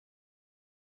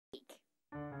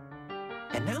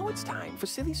And now it's time for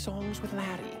Silly Songs with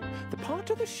Larry, the part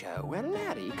of the show where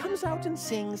Larry comes out and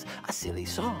sings a silly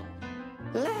song.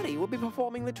 Larry will be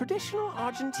performing the traditional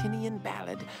Argentinian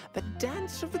ballad, The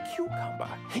Dance of the Cucumber,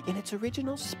 in its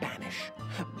original Spanish.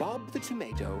 Bob the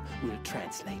Tomato will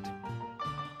translate.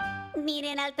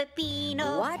 Miren al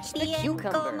pepino. Watch the bien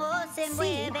cucumber. Cómo se See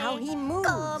mueve, how he moves.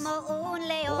 Como un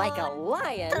león. Like a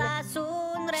lion Tras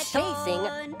un chasing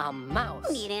ratón. a mouse.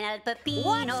 Miren al pepino.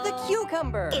 Watch the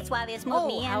cucumber. Qué suaves Oh,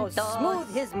 how movimientos.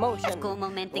 smooth his motion. Es como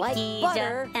Like mantequilla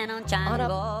butter en un on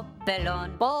chango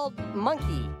pelón. Bald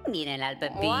monkey. Miren al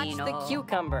Watch pepino. the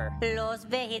cucumber. Los All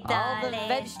the vegetales.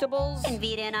 vegetables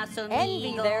Envidian a su envy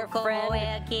amigo their como friend,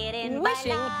 él quieren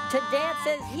wishing bailar. to dance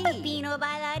as he. Pepino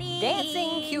bailarín.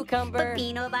 Dancing cucumber.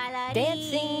 Pepino bailarín.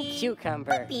 Dancing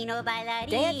cucumber. Pepino bailarín.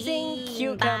 Dancing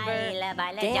cucumber. Baila,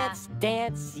 baila Dance,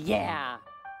 dance, yeah.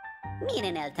 ya.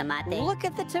 Miren el tomate. Look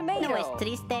at the tomato. No es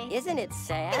triste. Isn't it Él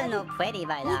sad? no puede He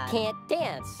bailar. can't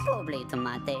dance. Pobre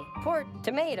tomate. Poor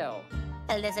tomato.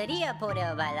 Él desearía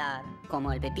poder bailar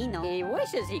como el pepino. He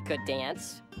wishes he could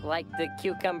dance, like the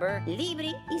cucumber,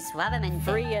 Libre y suavemente.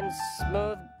 free and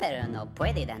smooth, Pero no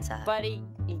puede danzar. but he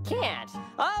can't.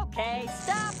 Okay,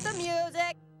 stop the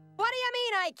music. What do you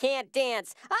mean I can't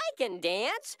dance? I can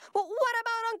dance. Well, what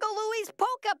about Uncle Louie's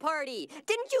polka party?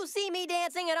 Didn't you see me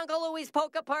dancing at Uncle Louie's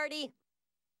polka party?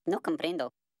 No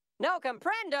comprendo. No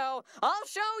comprendo. I'll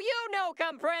show you no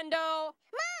comprendo.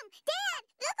 Mom! Dad!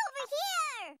 Look over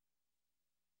here!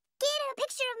 Get a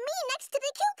picture of me next to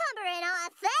the cucumber in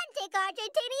authentic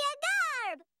Argentinian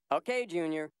garb! Okay,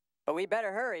 Junior, but we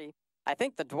better hurry. I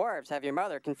think the dwarves have your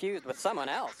mother confused with someone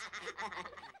else.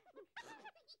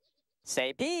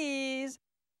 Say peas!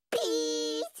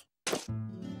 Peas!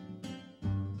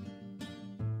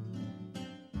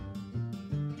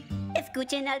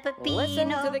 Escuchen al pepino. Listen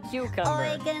to the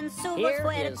cucumber. Oigan su voz Hear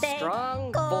his fuerte.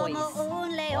 strong Como voice,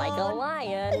 un león. like a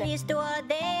lion Listo a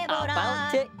devorar.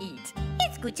 about to eat.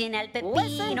 Escuchen al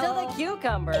Listen to the pepino.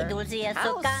 cucumber. Qué dulce es su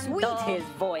How canto. sweet his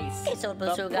voice. Que sopla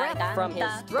The su breath from his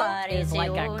garganta throat is parece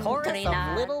like a un chorus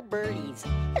trinar. of little birdies.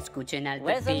 Escuchen al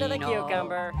Listen to the pepino.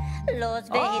 cucumber. Los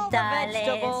All the vegetales.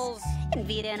 vegetables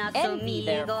Envidian a su envy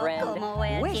their amigo friend, como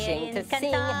él wishing quieren to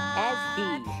sing cantar. as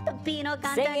he. Pepino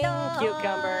Singing cantador.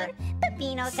 cucumber.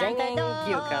 Pepino Singing cantador.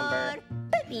 cucumber.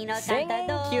 Pepino Singing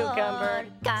cantador. cucumber.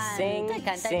 Canta, Sing,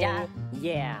 canta ya. sing,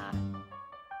 yeah.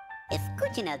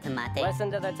 Escuchen al tomate. Listen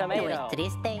to the No tomato. es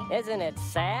triste. Isn't it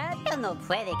sad? Él no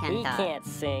puede He cantar. can't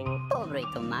sing. Pobre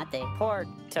tomate. Poor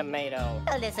tomato.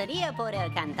 Él desearía poder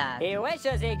cantar. He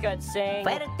wishes he could sing.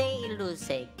 Fuerte y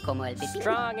luce como el pepino.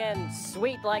 Strong and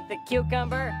sweet like the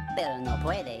cucumber, Pero no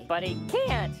puede. but he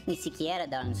can't. Ni siquiera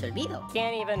dar un silbido.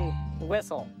 Can't even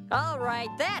whistle. All right,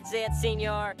 that's it,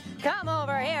 senor. Come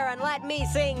over here and let me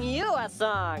sing you a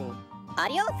song.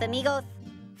 Adios, amigos.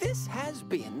 This has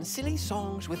been Silly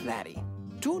Songs with Larry.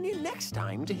 Tune in next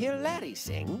time to hear Larry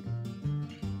sing.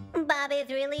 Bob is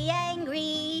really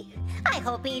angry. I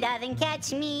hope he doesn't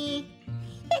catch me.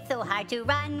 It's so hard to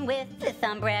run with the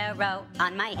sombrero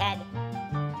on my head.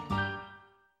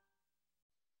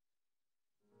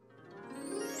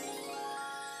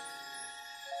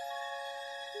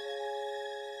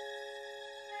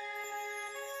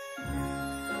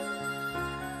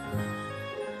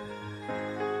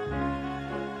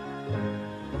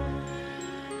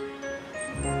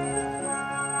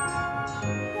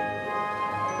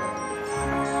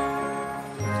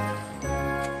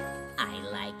 I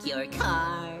like your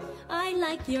car. I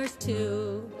like yours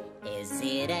too. Is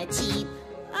it a Jeep?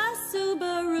 A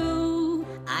Subaru.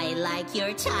 I like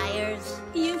your tires.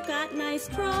 You've got nice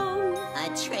chrome. A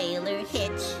trailer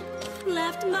hitch.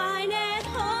 Left mine at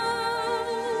home.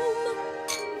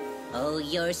 Oh,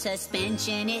 your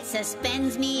suspension, it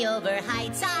suspends me over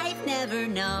heights I've never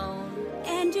known.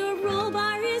 And your roll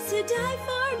bar is to die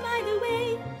for, by the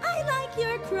way. I like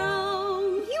your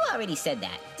chrome. You already said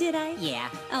that. Did I? Yeah.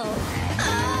 Oh.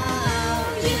 Oh,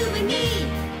 you and me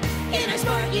in our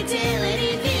sport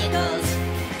utility vehicles,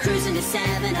 cruising to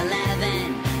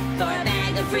 7-Eleven for a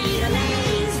bag of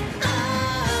Frito-Lays.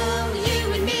 Oh,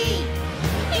 you and me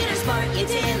in our sport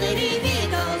utility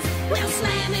vehicles, we'll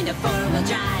slam into four-wheel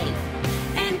drive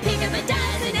and pick up a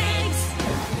dozen eggs.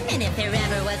 And if there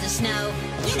ever was a snow,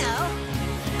 you know,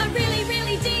 A really,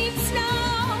 really deep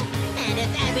snow. and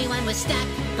if everyone was stuck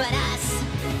but us,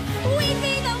 We'd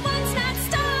be the ones not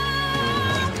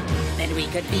stuck. then we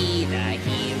could be the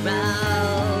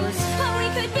heroes. Oh, we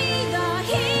could be the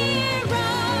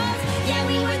heroes. Yeah,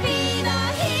 we would be the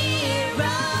heroes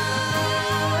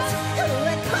who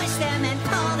would push them and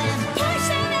pull them, push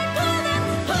them and pull them,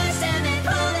 push them and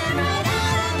pull them right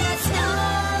out of the snow.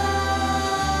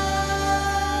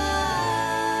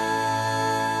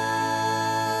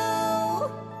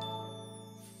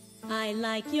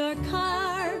 like your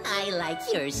car. I like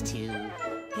yours too.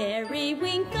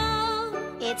 Periwinkle,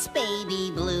 It's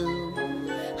baby blue,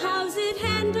 how's it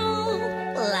handled?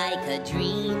 like a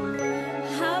dream.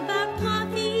 How about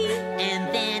coffee?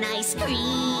 And then ice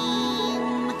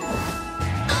cream.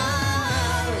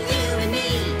 Oh, you and me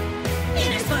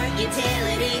in our sport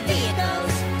utility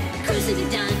vehicles, cruising to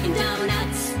Dunkin'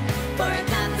 Donuts for a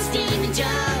cup of steaming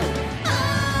Joe.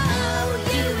 Oh,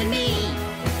 you and me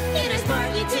in our sport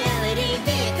utility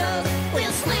vehicles,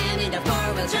 we'll slam into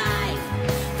four-wheel drive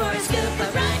for a scoop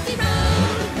of rocky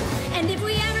road. And if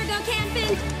we ever go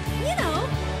camping, you know,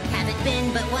 Haven't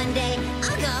been, but one day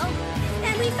I'll go.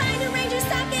 and we find a ranger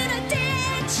stuck in a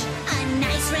ditch, A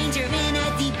nice ranger in a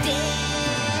deep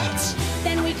ditch.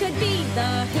 then we could be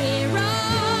the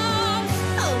heroes.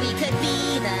 Oh, we could be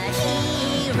the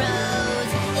heroes.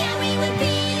 Yeah, we would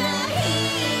be the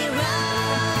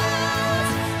heroes.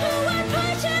 Who are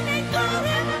pushing and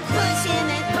pulling, Push him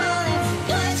and pull him,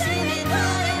 push him and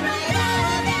pull him right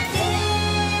out of that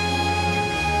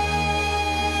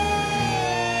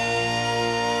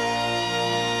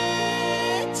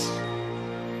ditch.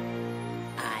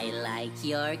 I like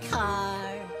your car.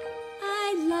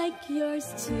 I like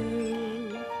yours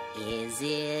too. Is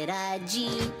it a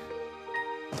Jeep?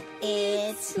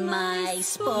 It's my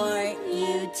sport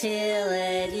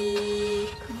utility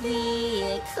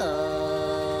vehicle.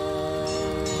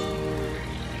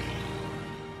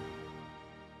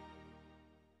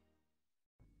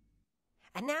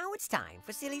 And now it's time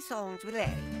for Silly Songs with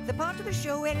Larry, the part of the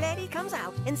show where Larry comes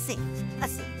out and sings a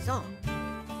silly song.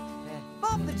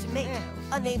 Bob the Tomato,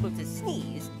 unable to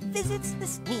sneeze, visits the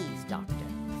sneeze doctor.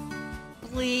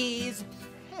 Please,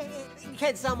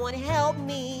 can someone help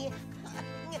me?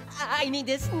 I need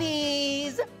to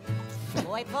sneeze.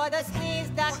 Wait for the sneeze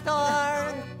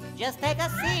doctor. Just take a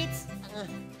seat.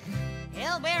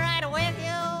 He'll be right with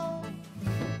you.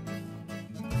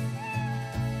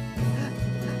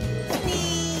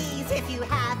 Sneeze if you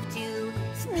have to.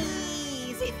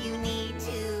 Sneeze if you need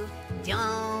to.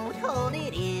 Don't hold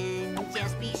it in.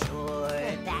 Just be sure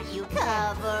that you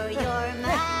cover your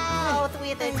mouth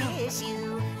with a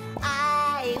tissue.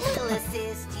 I will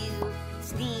assist you.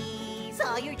 Sneeze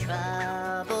all your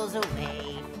troubles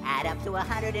away. Add up to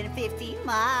 150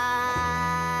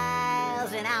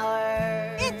 miles an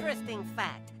hour. Interesting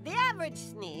fact. The average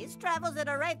sneeze travels at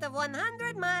a rate of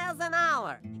 100 miles an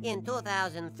hour. In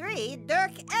 2003,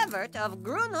 Dirk Evert of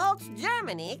Grunholz,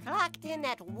 Germany, clocked in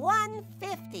at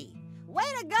 150. Way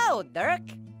to go, Dirk.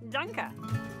 Danke.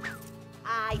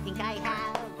 I think I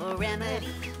have a remedy,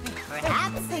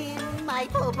 perhaps in my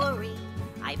potpourri.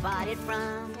 I bought it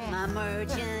from a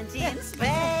merchant in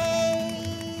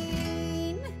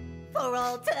Spain. For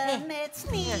ultimate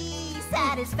sneeze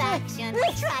satisfaction,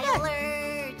 try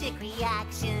allergic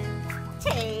reaction.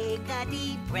 Take a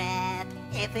deep breath.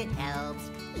 If it helps,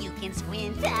 you can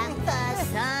squint at the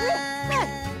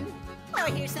sun. Or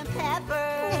here's some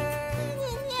pepper.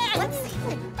 Let's see.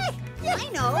 I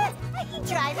know.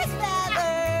 Try this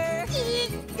feather.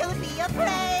 Don't be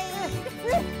afraid.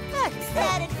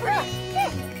 Set it free.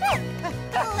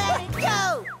 Let it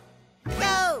go.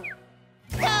 Go.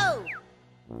 Go.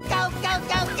 Go, go,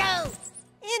 go, go.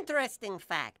 Interesting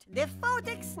fact. The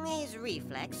photic sneeze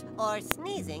reflex, or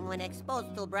sneezing when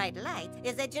exposed to bright light,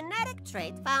 is a genetic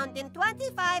trait found in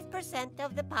 25%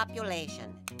 of the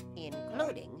population,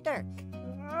 including Dirk.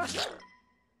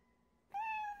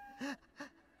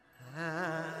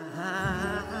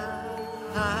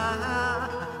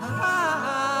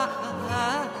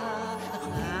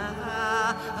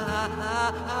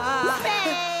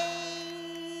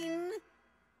 Spain.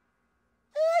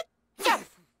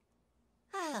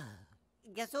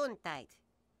 Gesundheit,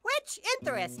 which,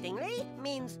 interestingly,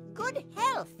 means good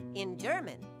health in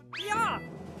German. Ja!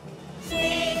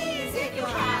 Sneeze if you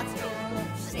have to.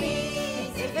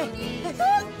 Sneeze if you need to.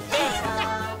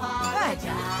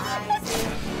 Apologize.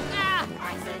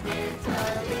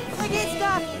 Accidentally sneeze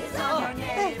on your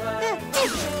neighbor.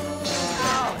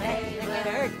 Oh, hey, it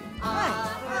hurt.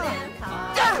 Offer them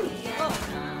coffee and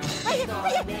some.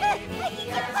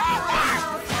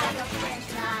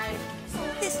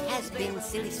 This has been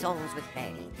Silly Songs with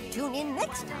Larry. Tune in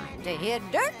next time to hear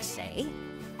Dirk say,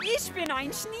 Ich bin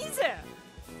ein Schnieser.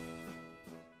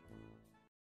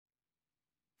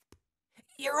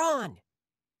 "You're on.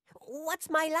 What's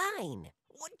my line?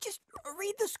 Just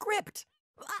read the script.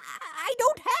 I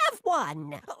don't have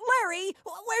one. Larry,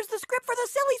 where's the script for the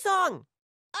silly song?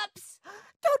 Oops.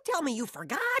 Don't tell me you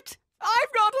forgot.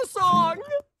 I've got a song.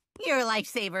 You're a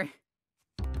lifesaver.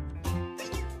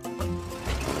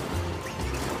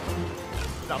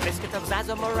 the biscuit of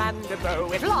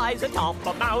Zazamorandibo. It lies atop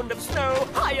a mound of snow,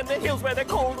 high in the hills where the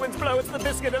cold winds blow. It's the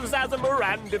biscuit of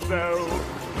Zazamorandibo.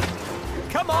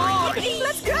 Come on,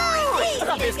 let's go!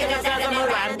 The biscuit of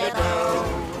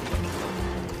Zazamorandibo.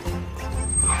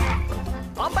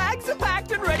 Our bags are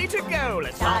packed and ready to go.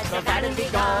 Let's start the van and be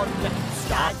gone.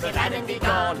 Start the van and be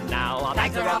gone. Now our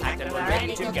bags are all packed and we're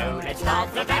ready to go. Let's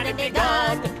start the van and be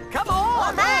gone. Come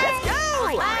on, let's go!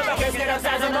 The biscuit of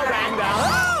Zazamaranda.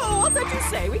 Oh, what's that you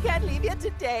say? We can't leave yet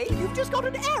today. You've just got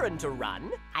an errand to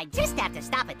run. I just have to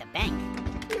stop at the bank.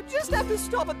 You just have to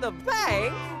stop at the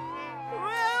bank?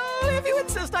 Well, if you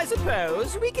insist, I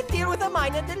suppose. We can deal with a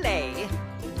minor delay.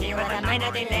 Deal with a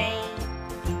minor delay.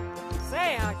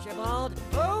 Say, Archibald,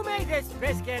 who made this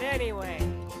biscuit anyway?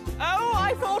 Oh,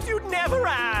 I thought you'd never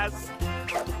ask.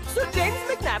 Sir James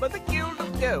McNabb of the Guild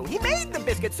of Go. He made the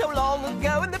biscuit so long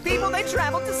ago, and the people they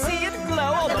traveled to see it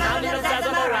glow on the mountain of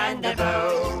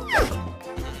Zazamorandibo.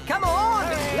 Come on,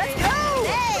 let's go!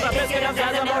 Hey. The biscuit of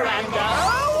Zazamaranda.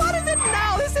 Oh, what is it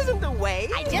now? This isn't the way.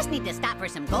 I just need to stop for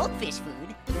some goldfish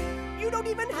food. You don't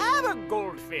even have a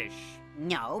goldfish.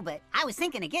 No, but I was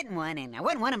thinking of getting one, and I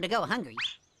wouldn't want him to go hungry.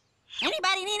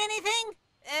 Anybody need anything?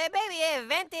 Maybe a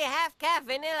venti half-calf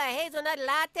vanilla hazelnut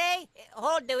latte.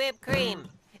 Hold the whipped cream.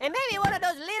 And maybe one of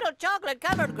those little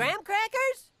chocolate-covered graham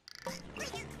crackers?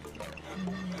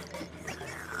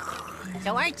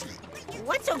 So, Archie,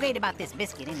 what's so great about this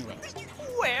biscuit anyway?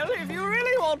 Well, if you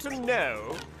really want to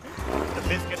know, the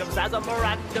biscuit of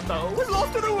Zazamorandibo was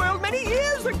lost to the world many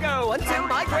years ago until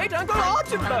my great-uncle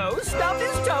Archibald stubbed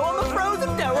his toe on the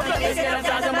frozen dough of the biscuit of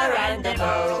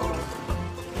Zazamorandibo.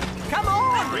 Come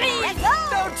on! Let's go!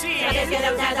 Don't cheat! The biscuit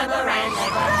of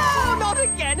Zazamorandibo. No, not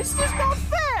again! It's just not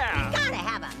fair! You gotta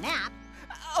have a map.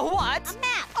 A what? A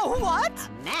map. A what? A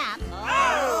map.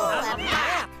 Oh, a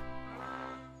map.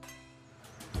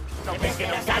 The biscuit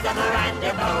of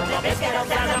Zazamorandibo! The biscuit of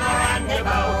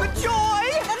Zazamorandibo! The joy!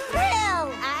 The thrill!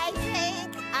 I think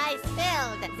I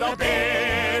spilled. The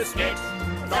biscuit!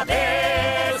 The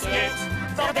biscuit!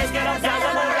 The biscuit of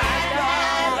Zazamorandibo!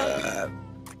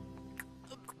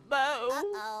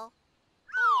 Uh-oh.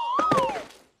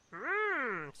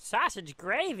 Sausage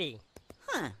gravy.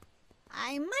 Huh.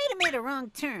 I might have made a wrong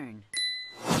turn.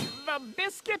 The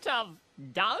biscuit of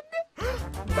Doug?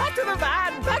 Back to the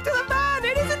van! Back to the van!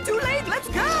 It isn't too late! Let's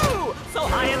go! So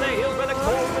high in the hills where the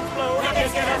cold winds blow, the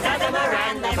biscuit of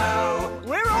Zazamorandibo.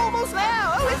 We're almost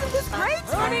there! Oh, isn't this great?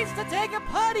 Who needs to take a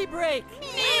potty break?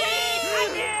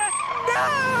 No!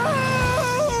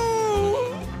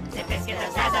 The biscuit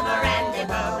of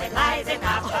Zazamorandibo. It lies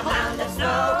atop a mound of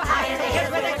snow, high in the hills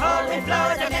where the cold wind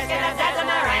blows. The biscuit of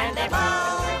Zazamorandibo.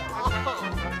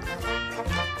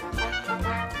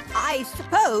 I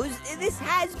suppose this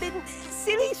has been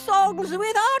Silly Songs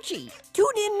with Archie.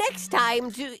 Tune in next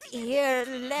time to hear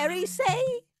Larry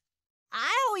say.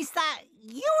 I always thought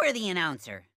you were the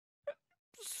announcer.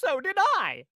 So did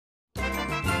I.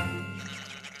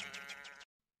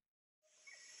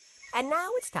 And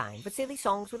now it's time for Silly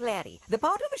Songs with Larry, the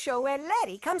part of the show where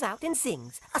Larry comes out and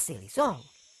sings a silly song.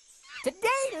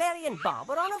 Today, Larry and Bob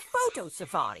are on a photo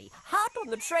safari, hot on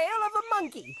the trail of a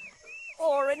monkey.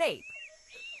 Or an ape.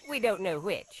 We don't know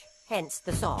which, hence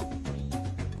the song.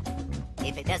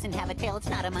 If it doesn't have a tail, it's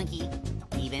not a monkey.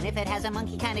 Even if it has a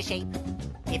monkey kind of shape.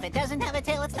 If it doesn't have a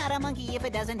tail, it's not a monkey. If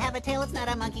it doesn't have a tail, it's not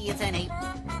a monkey, it's an ape.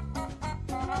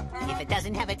 If it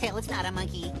doesn't have a tail, it's not a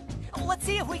monkey. Let's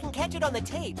see if we can catch it on the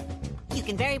tape. You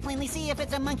can very plainly see if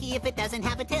it's a monkey. If it doesn't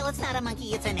have a tail, it's not a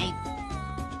monkey, it's an ape.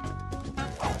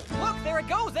 Look, there it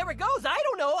goes, there it goes. I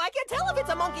don't know. I can't tell if it's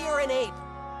a monkey or an ape.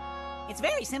 It's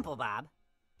very simple, Bob.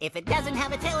 If it doesn't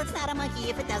have a tail, it's not a monkey.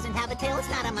 If it doesn't have a tail, it's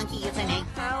not a monkey, it's an ape.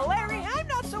 Larry, I'm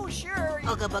not so sure.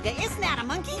 Ooga booga, it's not a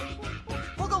monkey.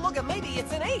 Look, maybe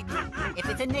it's an ape. If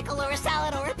it's a nickel or a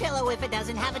salad or a pillow, if it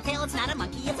doesn't have a tail, it's not a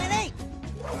monkey, it's an ape.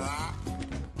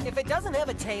 If it doesn't have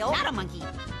a tail... Not a monkey.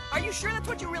 Are you sure that's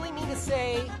what you really mean to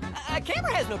say? A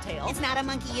camera has no tail. It's not a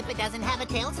monkey. If it doesn't have a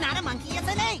tail, it's not a monkey, it's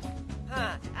an ape.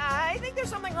 I think there's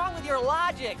something wrong with your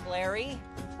logic, Larry.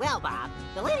 Well, Bob,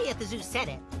 the lady at the zoo said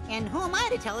it, and who am I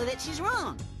to tell her that she's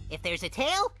wrong? If there's a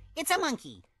tail, it's a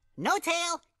monkey. No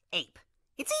tail, ape.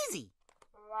 It's easy.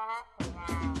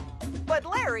 But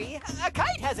Larry, a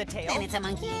kite has a tail. Then it's a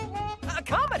monkey. A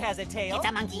comet has a tail. It's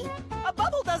a monkey. A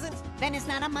bubble doesn't. Then it's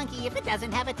not a monkey. If it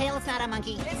doesn't have a tail, it's not a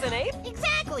monkey. It's an ape?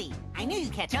 Exactly. I knew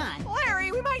you'd catch on.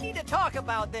 Larry, we might need to talk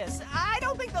about this. I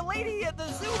don't think the lady at the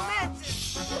zoo meant...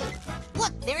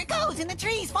 Look, there it goes in the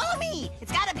trees. Follow me.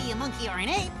 It's gotta be a monkey or an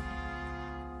ape.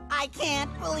 I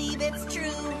can't believe it's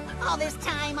true. All this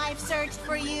time I've searched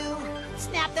for you.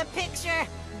 Snap the picture.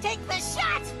 Take the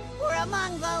shot. We're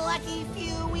among the lucky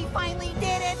few. We finally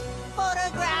did it.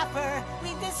 Photographer,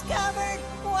 we've discovered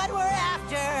what we're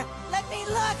after. Let me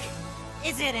look.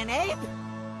 Is it an ape?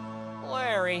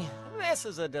 Larry, this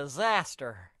is a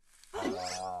disaster.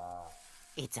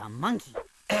 It's a monkey.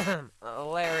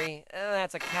 Larry,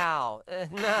 that's a cow,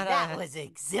 not That was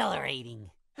exhilarating.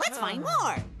 Let's find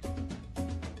more.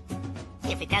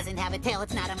 If it doesn't have a tail,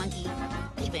 it's not a monkey.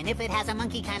 Even if it has a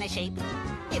monkey kind of shape.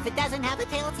 If it doesn't have a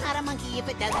tail, it's not a monkey. If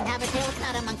it doesn't have a tail, it's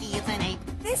not a monkey, it's an ape.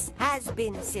 This has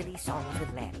been Silly Songs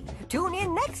with Larry. Tune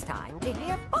in next time to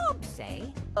hear Bob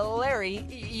say... Larry,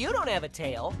 you don't have a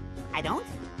tail. I don't?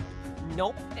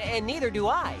 Nope, and neither do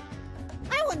I.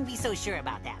 I wouldn't be so sure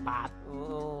about that, Bob.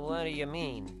 What do you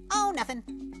mean? Oh, nothing.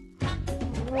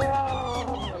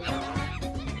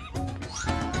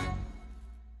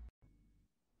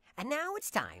 And now it's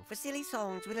time for Silly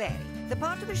Songs with Larry, the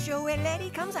part of the show where Larry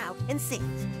comes out and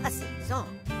sings a silly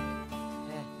song.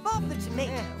 Bob the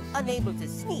Tomato, unable to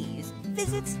sneeze,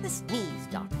 visits the sneeze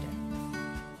doctor.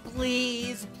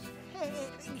 Please,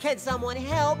 can someone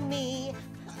help me?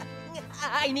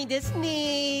 I need to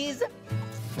sneeze.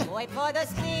 Wait for the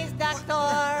sneeze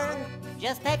doctor.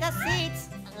 Just take a seat.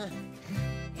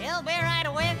 He'll be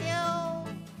right with you.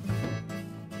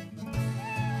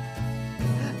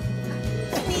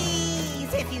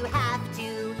 Sneeze if you have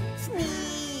to.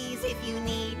 Sneeze if you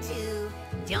need to.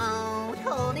 Don't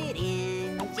hold it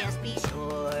in. Just be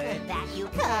sure that you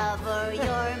cover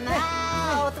your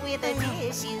mouth with a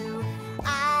tissue.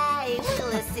 I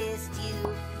will assist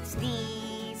you.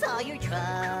 Sneeze all your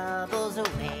troubles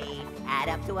away. Add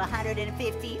up to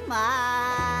 150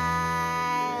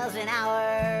 miles an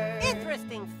hour.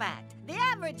 Interesting fact. The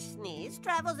average sneeze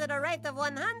travels at a rate of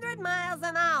 100 miles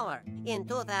an hour. In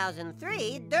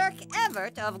 2003, Dirk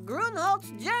Evert of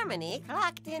Grunholz, Germany,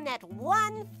 clocked in at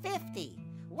 150.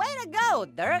 Way to go,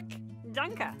 Dirk.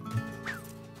 Danke.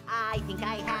 I think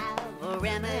I have a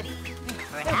remedy,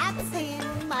 perhaps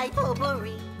in my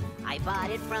potpourri. I bought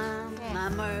it from a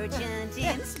merchant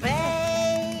in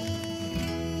Spain.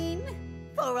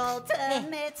 For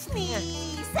ultimate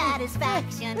sneeze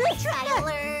satisfaction, try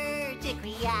allergic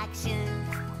reaction.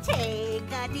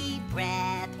 Take a deep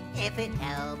breath. If it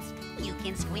helps, you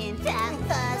can squint at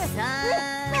the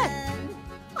sun.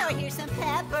 Or here's some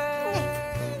pepper.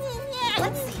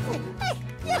 Let's see.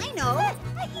 I know.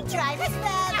 Try this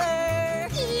feather.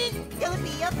 Don't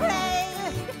be afraid.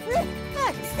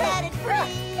 Set it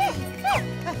free.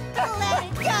 Let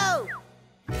it go.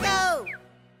 Go.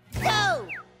 Go.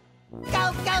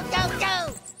 Go, go, go,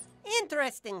 go.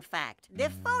 Interesting fact. The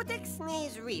photic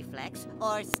sneeze reflex,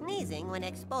 or sneezing when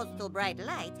exposed to bright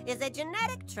light, is a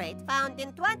genetic trait found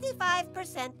in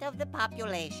 25% of the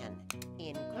population,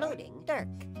 including Dirk.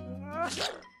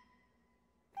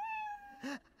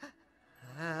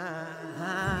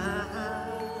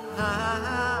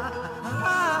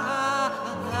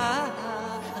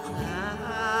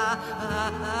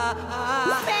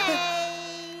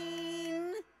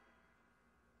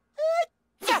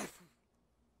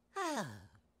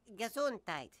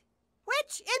 Gesundheit,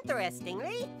 which,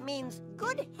 interestingly, means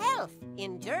good health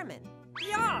in German.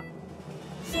 Ja!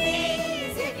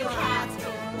 Sneeze if you have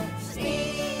to.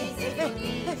 Sneeze if you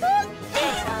need to.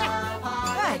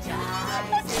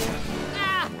 Apologize.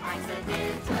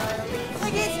 Accidentally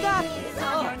sneeze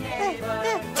on your neighbor.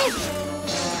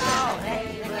 Oh,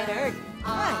 hey, it hurt.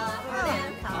 Offer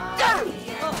them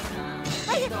coffee and some.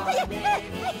 Maybe a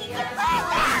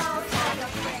mouse like a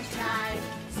French knife.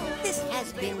 This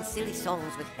has been Silly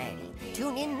Songs with Larry.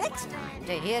 Tune in next time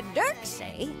to hear Dirk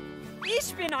say...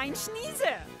 Ich bin ein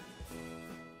Schnieser.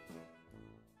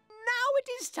 Now it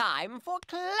is time for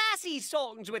Classy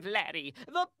Songs with Larry,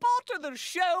 the part of the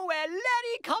show where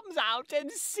Larry comes out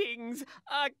and sings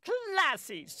a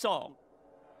classy song.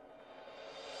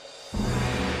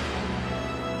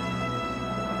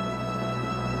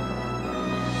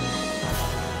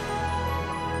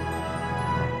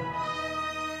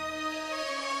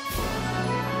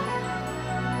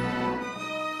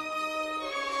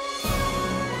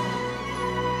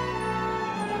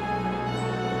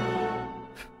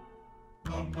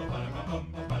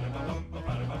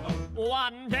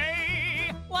 One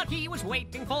day, while he was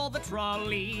waiting for the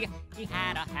trolley, he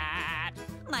had a hat.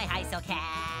 My high silk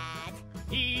hat.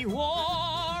 He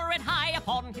wore it high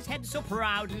upon his head so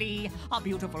proudly, a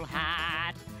beautiful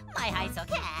hat. My high silk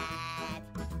hat.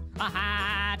 A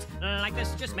hat like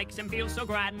this just makes him feel so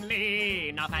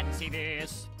grandly. Now fancy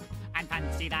this, and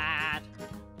fancy that.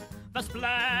 The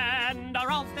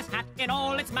splendor of this hat in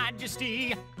all its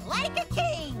majesty. Like a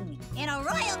king in a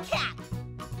royal cap.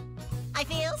 I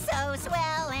feel so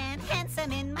swell and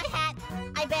handsome in my hat.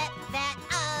 I bet that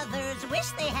others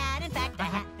wish they had. In fact,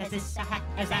 this a hat?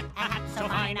 Is that a hat so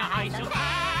fine, a high so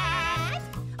fat?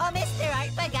 Oh, Mr. Art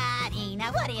Bugatti,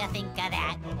 now what do you think of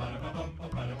that?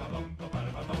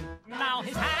 Now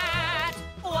his hat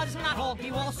was not all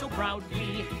he wore so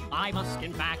proudly. I must,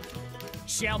 in fact,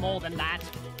 share more than that.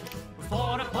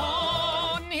 For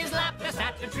upon his lap there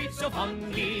sat a treat so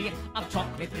fondly of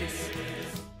chocolate bliss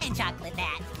And chocolate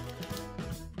that.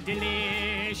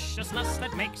 Deliciousness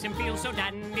that makes him feel so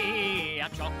dandy. A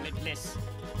chocolate bliss.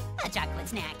 A chocolate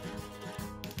snack.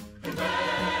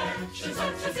 Inventions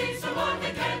such as these, someone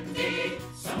like candy,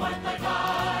 someone like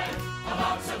mine,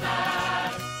 about so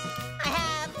bad. I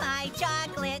have my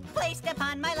chocolate placed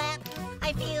upon my lap.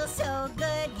 I feel so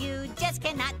good, you just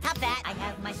cannot top that. I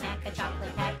have my snack, a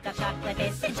chocolate pack of chocolate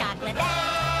this and chocolate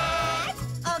that.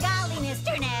 Oh golly,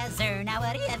 Mr. Nazar, now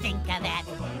what do you think of that?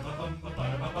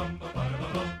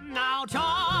 Now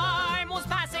time was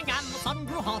passing and the sun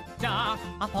grew hotter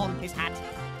upon his hat.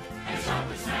 And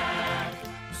chocolate snack.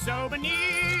 So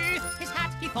beneath his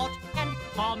hat he thought and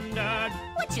pondered.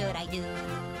 What should I do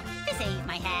to save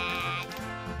my hat?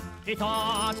 He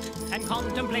thought and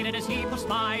contemplated as he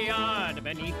perspired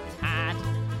beneath his hat.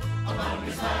 Upon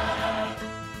his hat.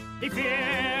 He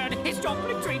feared his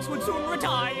chocolate treats would soon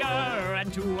retire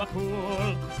and to a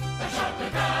pool. The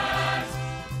chocolate hat.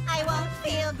 I won't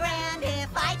feel grand if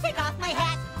I take off my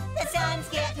hat. The sun's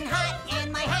getting hot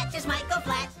and my hat just might go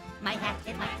flat. My hat,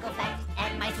 it might go flat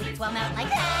and my sweets will melt like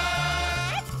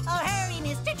that. Oh, hurry,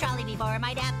 Mr. Trolley, before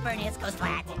my dapperness goes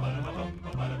flat.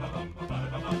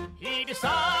 He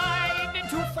decided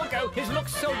to forgo his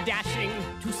looks so dashing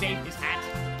to save his hat.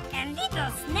 And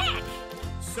little snack.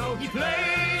 So he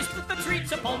placed the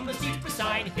treats upon the seat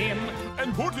beside him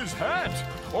And put his hat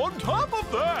on top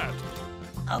of that.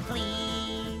 Oh,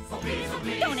 please. Oh, please, oh,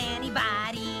 please. Don't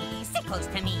anybody sit close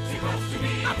to me. Sit close to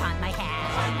me. Upon my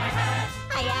hat. Upon my hat.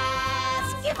 I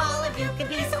ask if all of you could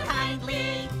be so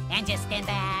kindly and just stand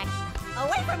back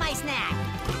away from my snack.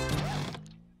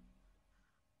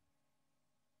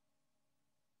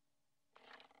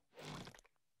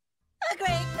 A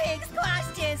great big squash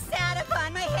just sat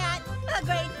upon my hat. A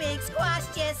great big squash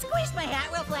just squished my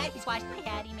hat real flat. He squashed my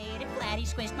hat, he made it flat, he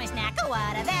squished my snack. Oh,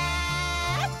 what of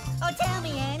that? Oh, tell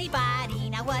me anybody,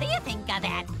 now what do you think of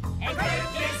that? A great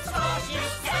big squash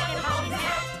just sat upon his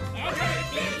hat. A great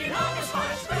big enormous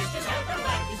squash squished his hat real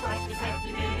flat. He squashed his hat,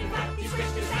 he made it flat, he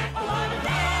squished his hat. Oh, what of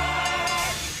that?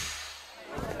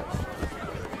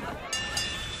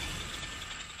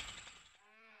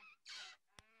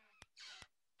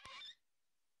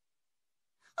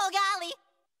 Oh, golly.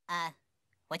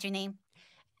 What's your name?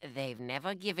 They've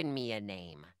never given me a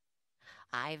name.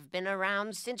 I've been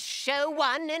around since show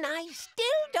 1 and I still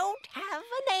don't have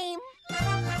a name.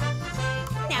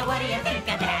 Now what do you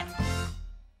think of that?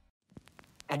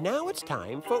 And now it's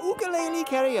time for ukulele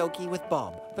karaoke with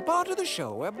Bob, the part of the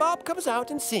show where Bob comes out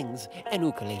and sings an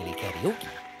ukulele karaoke.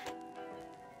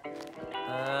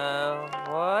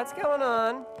 What's going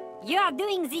on? You're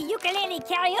doing the ukulele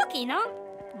karaoke, no?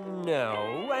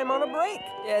 No, I'm on a break.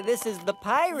 This is the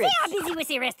Pirates. They are busy with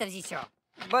the rest of the show.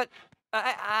 But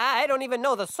I don't even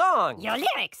know the song. Your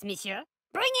lyrics, monsieur.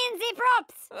 Bring in the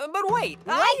props. But wait,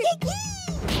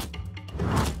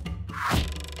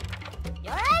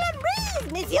 You're Alan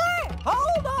Breeze, monsieur!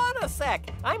 Hold on a sec.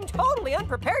 I'm totally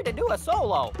unprepared to do a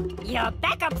solo. Your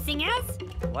backup singers?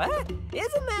 What?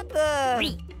 Isn't that the...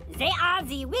 Oui, they are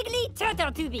the Wiggly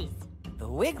Turtle Tubies. The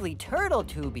Wiggly Turtle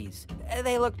Tubies.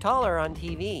 They look taller on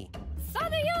TV. So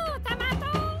do you,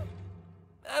 Tomato.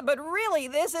 But really,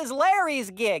 this is Larry's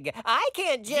gig. I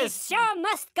can't The just... show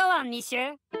must go on,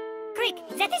 monsieur. Quick,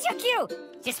 that is your cue.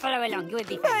 Just follow along, you will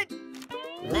be fine.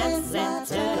 Lance and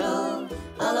Turtle,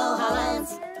 aloha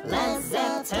Lance. Lance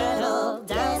and Turtle,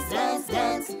 dance, dance,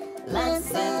 dance.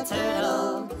 Lance and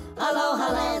Turtle,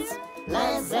 aloha Lance.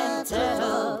 Lance and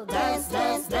Turtle, dance,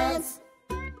 dance, dance.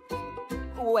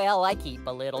 Well, I keep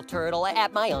a little turtle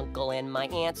at my uncle and my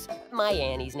aunt's. My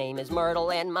Annie's name is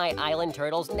Myrtle, and my island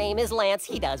turtle's name is Lance.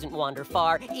 He doesn't wander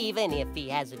far, even if he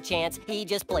has a chance. He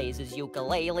just plays his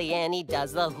ukulele and he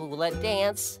does the hula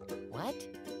dance. What?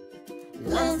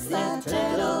 Lance and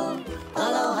Turtle,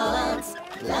 aloha Lance.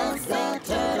 Lance and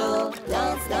Turtle,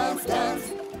 dance, dance,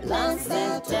 dance. Lance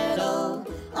and Turtle,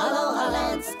 aloha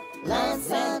Lance.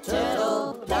 Lance and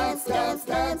Turtle, dance, dance,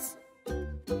 dance.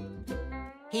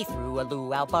 He threw a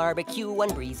luau barbecue one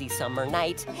breezy summer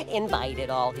night, invited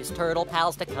all his turtle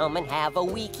pals to come and have a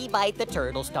weeky bite. The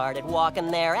turtles started walking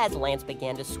there as Lance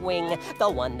began to swing. The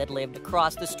one that lived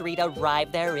across the street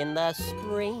arrived there in the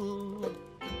spring.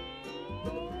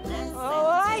 Oh,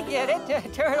 I get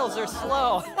it. Turtles are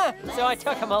slow. So it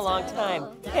took him a long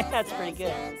time. That's pretty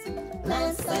good.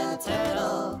 Lance and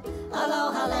Turtle, aloha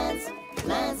Aloha, Lance.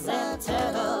 Lance the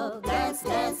turtle. Dance,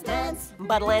 dance, dance.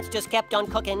 But Lance just kept on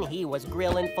cooking. He was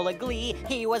grilling full of glee.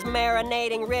 He was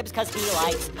marinating ribs because he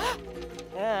likes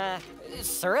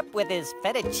syrup with his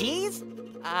feta cheese?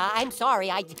 I'm sorry,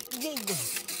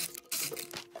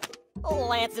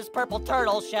 Lance's purple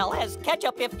turtle shell has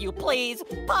ketchup, if you please.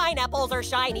 Pineapples are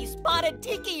shiny, spotted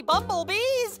tiki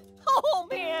bumblebees. Oh,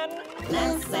 man.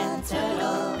 Lance the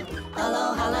turtle.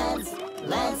 Aloha, Lance.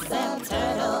 Lance the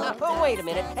turtle. Oh, wait a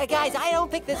minute. Guys, I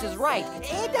don't think this is right.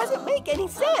 It doesn't make any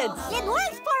sense. It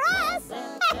works for us!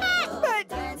 But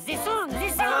The song.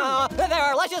 there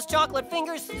are luscious chocolate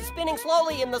fingers spinning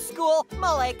slowly in the school.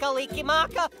 Maleka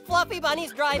Likimaka, fluffy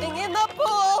bunnies driving in the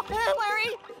pool.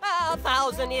 Larry,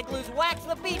 1,000 igloos wax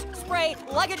the beach, spray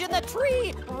luggage in the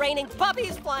tree. Raining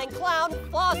puppies, flying clown,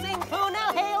 flossing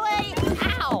punahele.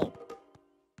 Ow!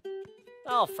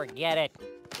 Oh, forget it.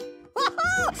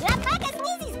 Woohoo! La Paca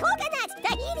Sneezy's coconuts!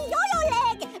 Tahini yo-yo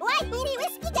leg! Wahini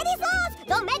whiskey getty sauce!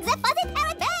 Don't make the fuzzy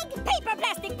parrot beg! Paper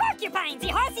plastic porcupine, the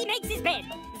horsey makes his bed.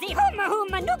 The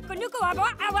huma nuku nuku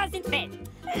I wasn't fed.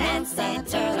 Lance the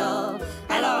turtle.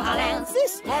 Aloha, Lance.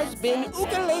 This has been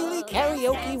Ukulele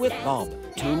Karaoke with Bob.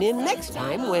 Tune in next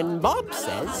time when Bob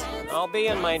says, I'll be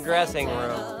in my dressing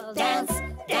room. Dance,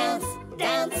 dance,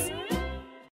 dance.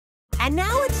 And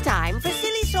now it's time for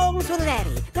Silly Songs with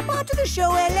Larry, the part of the show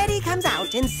where Larry comes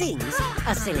out and sings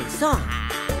a silly song.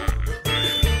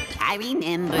 I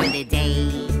remember the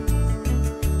day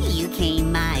you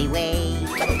came my way.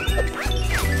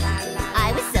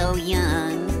 I was so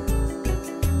young,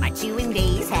 my chewing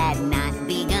days had not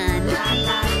begun.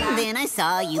 Then I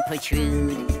saw you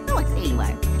protrude. Oh, there you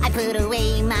are. I put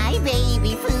away my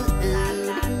baby food.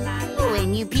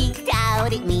 When you peeked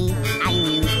out at me, I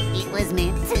knew it was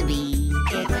meant to be.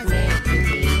 It was meant to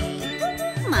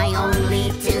be. My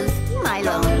only tooth, my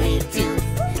lonely tooth,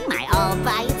 my all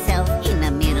by itself in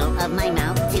the middle of my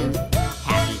mouth tooth.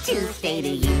 Happy Tooth Day to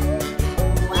you.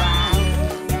 Wow.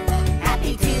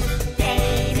 Happy Tooth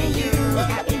Day to you.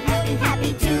 Happy, happy,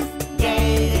 happy Tooth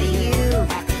Day to you.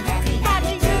 Happy, happy,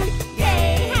 happy Tooth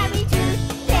Day. Happy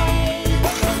Tooth Day.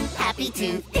 Happy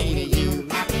Tooth Day to you.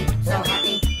 Happy, so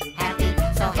happy, happy,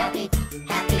 so happy,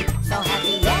 happy, so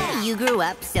happy. Yeah. You grew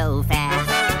up so fast.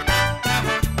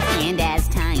 And as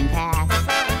time passed,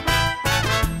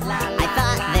 I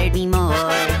thought there'd be more.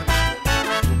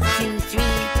 2, 3,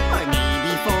 or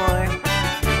maybe 4.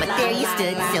 But there you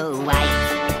stood so white.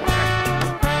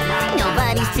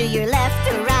 Nobody's to your left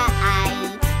or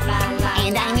right.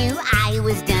 And I knew I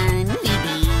was done. You'd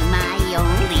be my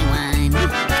only one.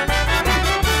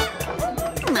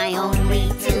 My only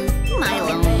tooth, my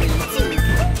lonely tooth.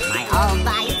 My all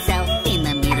by itself in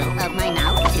the middle of my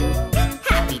mouth tooth.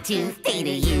 Happy Tooth Day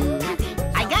to you.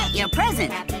 I got you a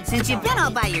present. Since you've been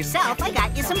all by yourself, I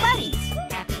got you some buddies.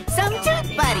 Some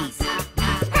tooth buddies.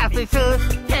 Happy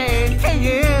Tooth Day to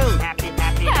you. Happy,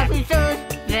 happy, happy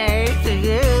Tooth Day to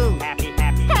you. Happy,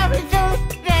 happy, happy Tooth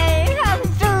Day. Happy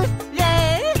Tooth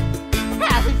Day.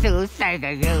 Happy Tooth Day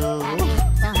to you.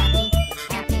 So happy,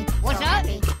 happy. What's up?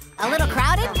 A little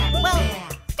crowded? Well,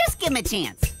 just give him a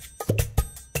chance.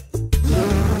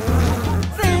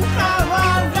 Think of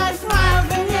all the smiles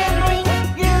and memories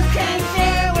you can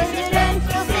share with your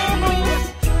gentle siblings.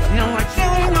 No more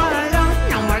chewing all alone,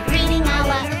 no more greeting all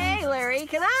alone. Hey, Larry,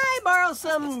 can I borrow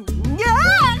some...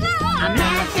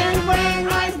 Imagine when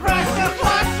I brush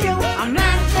across you.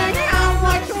 Imagine how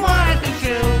much more I can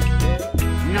chew.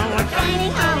 No more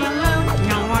shining all alone,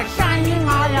 no more shining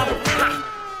all alone.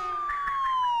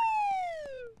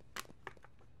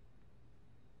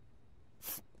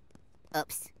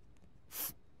 Oops.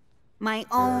 My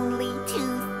only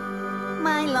tooth,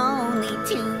 my lonely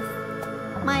tooth,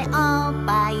 my all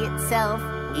by itself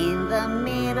in the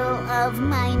middle of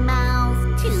my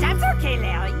mouth tooth. That's okay,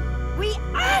 Larry. We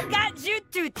all got you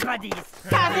tooth buddies.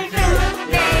 Happy Tooth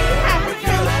Day, Happy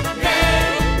Tooth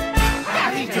Day,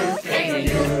 Happy Tooth Day to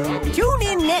you. Tune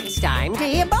in next time to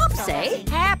hear Bob say,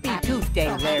 Happy Tooth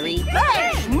Day, Larry.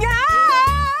 Hey!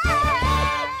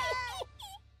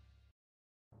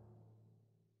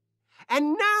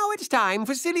 And now it's time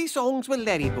for Silly Songs with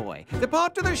Larry Boy, the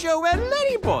part of the show where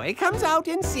Larry Boy comes out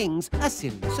and sings a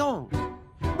silly song.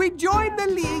 We join the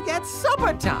league at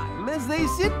supper time as they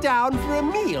sit down for a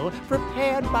meal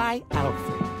prepared by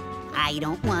Alfred. I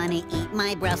don't want to eat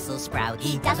my Brussels sprouts.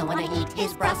 He doesn't want to eat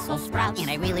his Brussels sprouts. And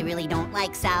I really, really don't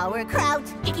like sauerkraut.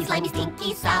 Icky, slimy,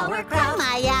 stinky sauerkraut.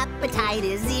 My appetite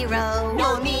is 0.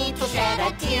 No need to shed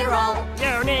a tear.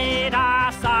 You need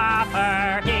a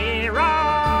superhero.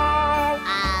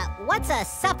 What's a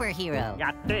superhero?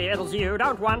 Got diddles you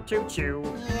don't want to chew.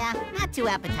 Yeah, not too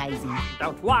appetizing.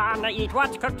 Don't wanna eat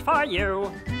what's cooked for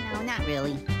you. No, not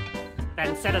really.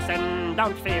 Then citizen,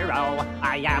 don't fear, oh,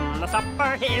 I am the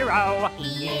superhero.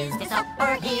 He is the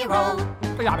superhero.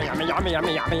 Yummy, yummy, yummy,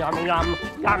 yummy, yummy, yummy, yum.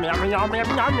 Yummy, yummy, yummy,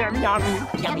 yummy, yummy, yummy, yum.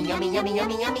 Yummy, yummy, yummy,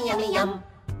 yummy, yummy, yummy, yum.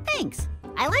 Thanks.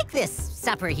 I like this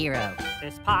superhero.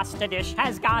 This pasta dish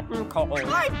has gotten cold.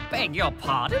 I beg your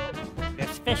pardon?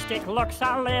 This fish stick looks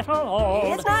a little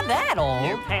old. It's not that old.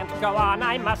 You can't go on,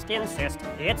 I must insist.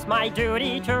 It's my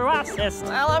duty to assist.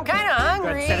 Well, I'm kind of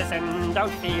hungry. Good citizen,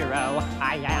 don't fear, oh,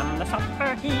 I am the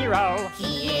superhero.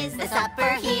 He is the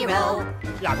superhero.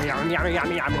 Yummy, yummy, yummy,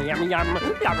 yummy, yummy, yummy, yum.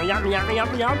 Yummy, yummy, yummy,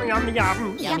 yummy, yummy, yummy,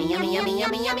 yum. Yummy, yummy, yummy,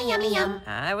 yummy, yummy, yummy, yum.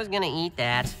 I was gonna eat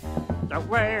that. Don't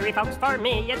worry, folks, for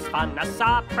me it's fun. A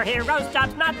superhero's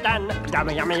job's not done.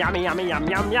 Yummy, yummy, yummy, yummy, yum,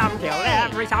 yum, yum. Till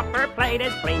every supper plate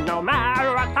is clean, no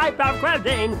matter what type of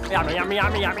cuisine. Yummy, yummy,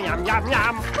 yummy, yummy, yum, yum,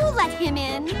 yum. Who let him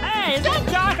in? Hey, is that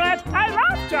chocolate? I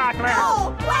love chocolate.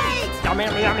 Oh, wait! Yummy,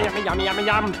 yummy, yummy, yummy, yummy, yummy,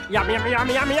 yum. Yummy, yummy,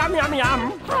 yummy, yummy, yummy, yummy,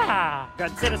 yum. Ah,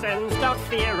 good citizens, don't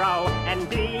fear, oh, and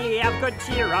be of good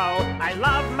cheer, oh. I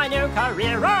love my new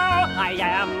career, oh. I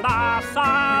am the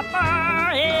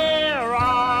superhero.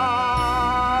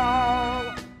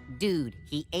 Dude,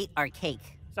 he ate our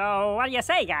cake. So, what do you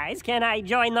say, guys? Can I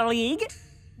join the league?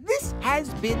 This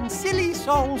has been Silly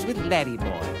Songs with Larry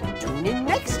Boy. Tune in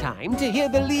next time to hear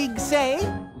the league say...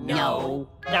 No.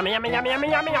 Yummy, yummy, yummy, yummy,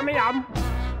 yummy, yummy, yum.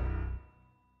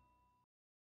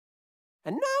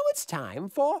 And now it's time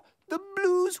for The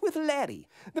Blues with Larry,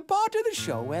 the part of the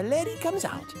show where Larry comes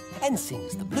out and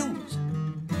sings the blues.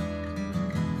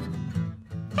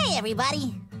 Hey,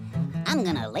 everybody. I'm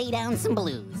gonna lay down some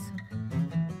blues.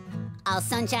 All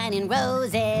sunshine and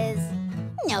roses,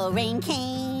 no rain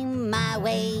came my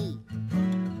way.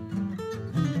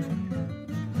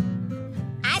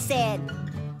 I said,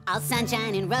 all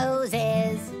sunshine and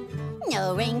roses,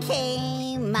 no rain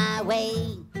came my way.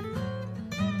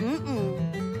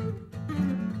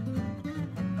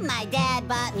 My dad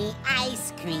bought me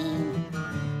ice cream.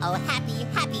 Oh, happy,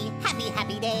 happy, happy,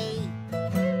 happy day.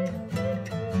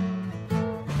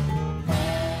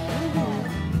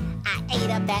 Ate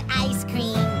up that ice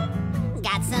cream,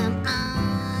 got some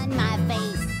on my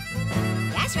face.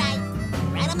 That's right,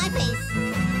 right on my face.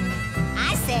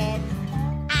 I said,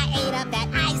 I ate up that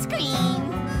ice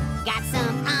cream, got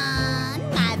some on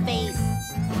my face.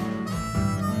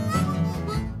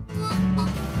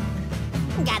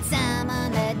 Got some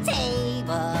on the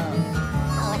table.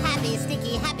 Oh, happy,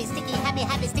 sticky, happy, sticky, happy,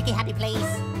 happy, sticky, happy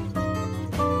place.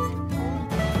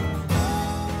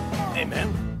 Hey,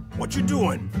 man, what you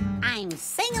doing? I'm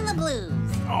singing the blues.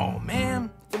 Oh, man,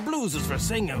 the blues is for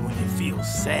singing when you feel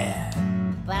sad.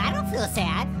 But I don't feel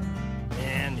sad.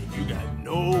 Man, you got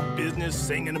no business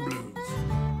singing the blues.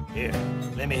 Here,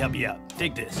 let me help you out.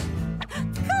 Take this.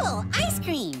 Cool, ice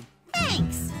cream.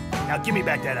 Thanks. Now give me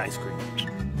back that ice cream.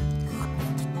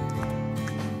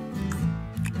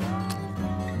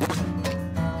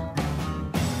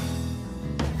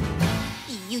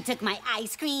 You took my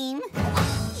ice cream.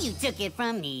 You took it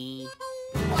from me.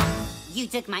 You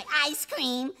took my ice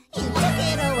cream. You took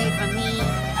it away from me.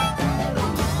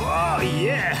 Oh,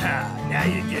 yeah. Now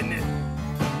you're getting it.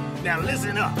 Now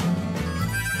listen up.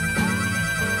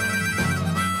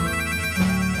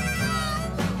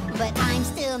 But I'm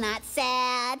still not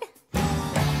sad.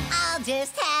 I'll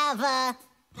just have a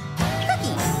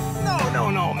cookie.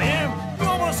 No, man. You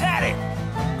almost had it.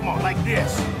 Come on, like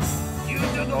this. You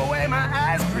took away my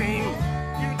ice cream.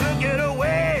 You took it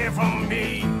away from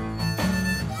me.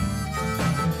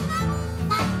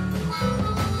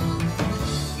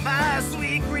 My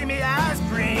sweet creamy ice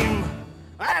cream.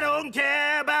 I don't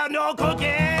care about no cooking.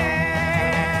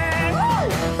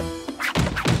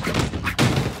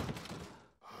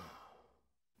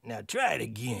 Now try it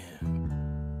again.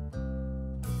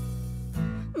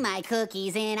 My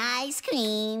cookies and ice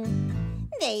cream,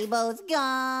 they both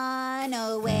gone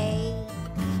away.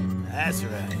 That's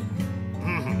right.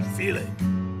 Feel it.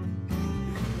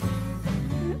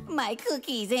 My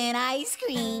cookies and ice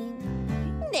cream,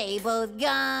 they both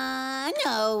gone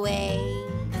away.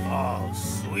 Oh,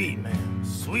 sweet, man.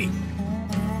 Sweet.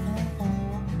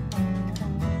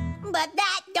 But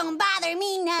that don't bother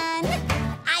me none.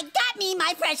 I got me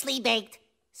my freshly baked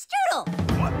strudel.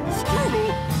 What?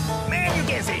 Strudel? Man, you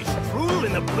can't say strudel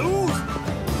in the blues.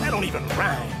 That don't even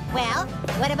rhyme. Well,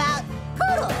 what about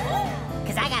poodle?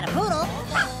 Because I got a poodle.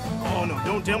 Oh, no,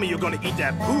 don't tell me you're gonna eat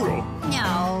that poodle.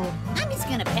 No, I'm just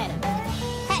gonna pet him.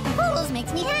 Petting poodles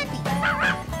makes me happy.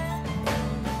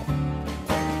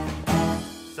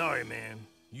 Sorry, man.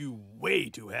 You way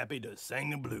too happy to sing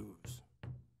the blues.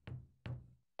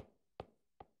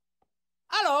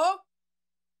 Hello?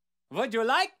 Would you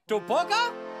like to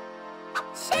poker?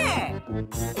 Sure.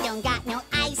 Don't got no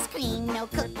ice cream, no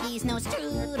cookies, no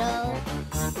strudel.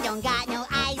 Don't got no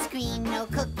ice cream, no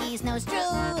cookies, no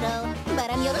strudel. But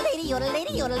I'm yodel lady, yodel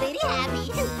lady, yodel lady happy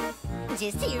too.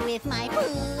 Just here with my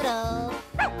poodle.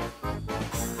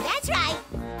 That's right.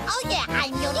 Oh yeah,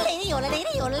 I'm yodel lady, yodel lady,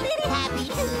 yodel lady happy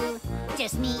too.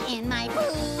 Just me and my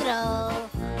poodle.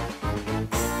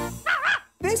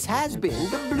 This has been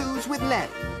The Blues with Larry.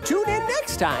 Tune in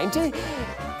next time to...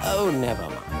 Oh, never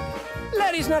mind.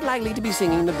 Larry's not likely to be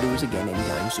singing the blues again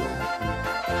anytime soon.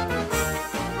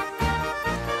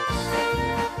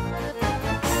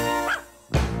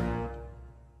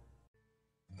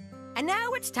 And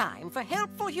now it's time for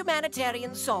Helpful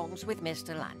Humanitarian Songs with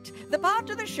Mr. Lunt, the part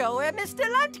of the show where Mr.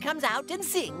 Lunt comes out and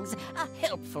sings a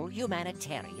helpful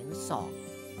humanitarian song.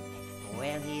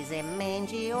 Well, he's a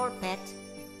mangy old pet.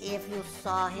 If you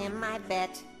saw him, I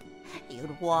bet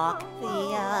you'd walk the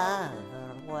other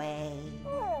way.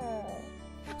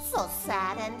 So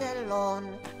sad and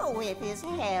alone, with his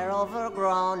hair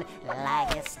overgrown,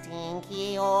 like a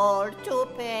stinky old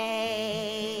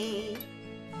toupee.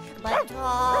 But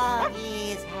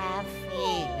doggies have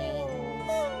feelings,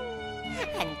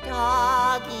 and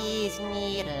doggies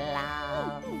need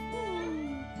love.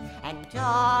 And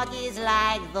doggies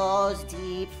like those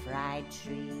deep-fried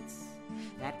treats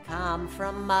that come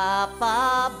from up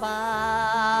above.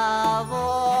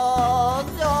 Oh,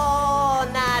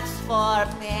 donuts for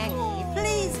Peggy.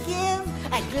 Please give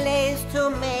a glaze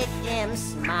to make him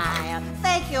smile.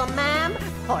 Thank you, ma'am,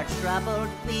 poor troubled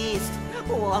beast.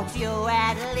 Won't you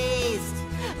at least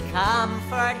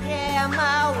comfort him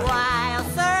a while?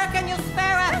 Sir, can you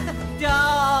spare a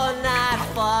donut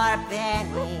for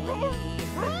Benny?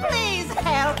 Please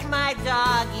help my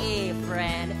doggy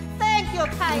friend. Thank you,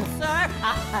 kind sir.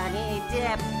 A honey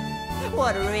dip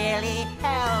would really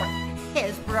help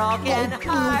his broken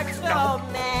heart to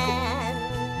mend.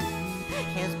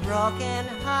 His broken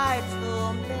heart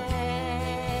to mend.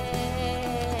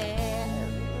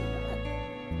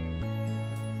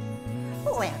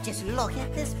 Well, just look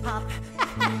at this pup.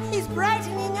 He's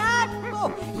brightening up.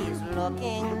 Oh, he's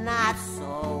looking not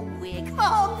so weak.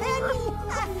 Oh, Benny,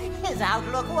 his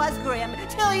outlook was grim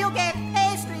till you gave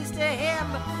pastries to him.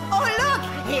 Oh, look,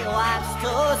 he wants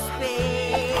to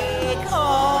speak.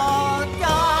 Oh,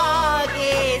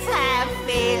 doggies have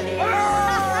feelings,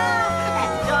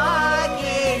 and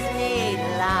doggies need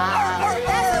love.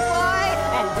 Yes, boy,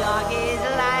 and doggies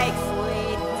like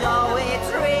sweet, doughy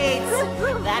treats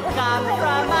that come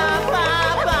from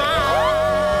above.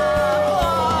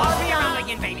 Toss me around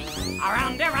again, baby.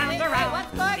 Around, around, around.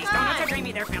 What's going These donuts on? are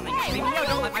dreamy, they're filling. Dreamy, no,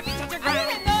 don't let my feet touch the ground.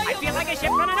 I feel like a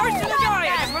ship on an ocean of joy.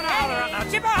 I just want to holler out loud.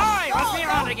 Ship ahoy! Toss me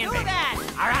around again, baby.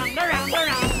 Around, around,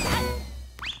 around.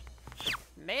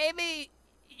 Maybe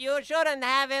you shouldn't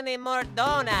have any more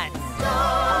donuts.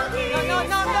 No,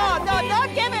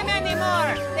 Don't give him any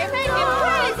more. They make him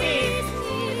crazy.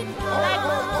 Like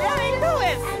Jerry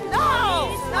Lewis.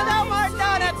 No more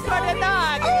donuts for the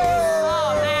dog.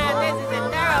 Oh man, this is a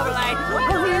terrible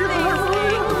idea.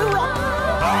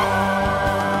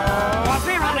 Toss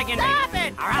me around again, baby. Stop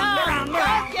it! Around, around,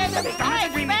 around. Don't give him These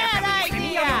donuts are dreamy, they're bad filling.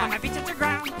 Dreamy, no, don't let my feet touch the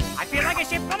ground. I feel like a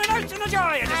ship on an ocean of joy.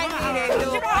 I just want to holler out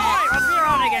loud. Ship ahoy! Toss me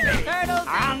around again, baby.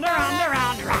 Around, around,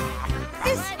 around, around.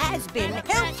 This has been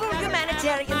Helpful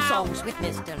Humanitarian Songs with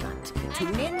Mr. Lunt.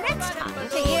 Tune in next time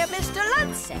to hear Mr.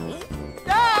 Lunt say...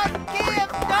 Don't give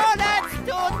donuts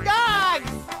to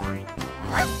dogs!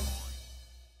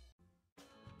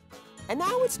 And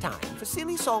now it's time for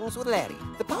Silly Songs with Larry,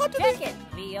 the part of Check the... it,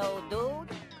 Leo dude.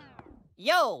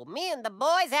 Yo, me and the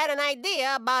boys had an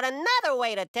idea about another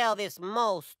way to tell this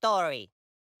Mo story.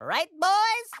 Right,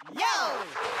 boys? Yo!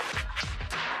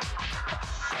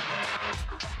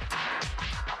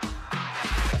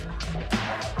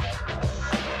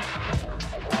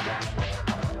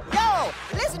 Yo,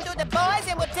 listen to the boys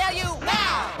and we'll tell you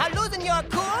now how losing your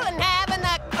cool and having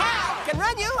a cow can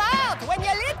run you out when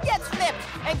your lid gets flipped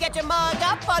and get your mug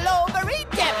up all over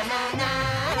Egypt.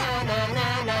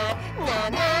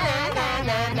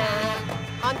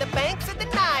 On the banks of the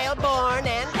Nile, born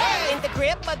and in the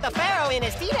grip of the pharaoh in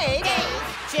his teenage days,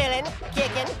 chilling,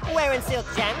 kicking, wearing silk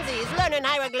jamsies, learning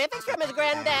hieroglyphics from his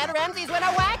granddad Ramses when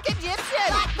a whack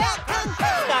Egyptian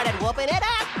started whooping it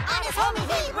up on his homie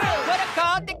Hebrew. Could have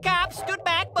called the cops, stood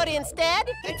back, but instead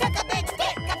He took a big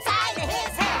stick upside of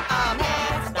his head. our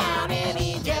man's down in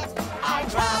Egypt. Our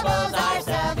troubles are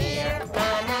severe.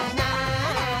 Na na na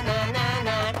na na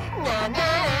na na na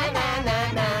na na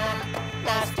na.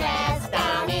 The stress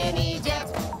down in Egypt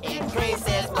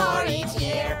increases for each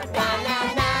year. Na na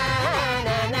na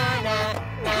na na na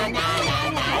na na na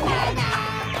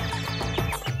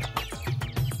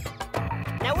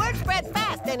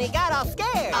and he got all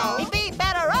scared. He'd be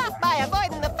better off by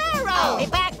avoiding the pharaoh. He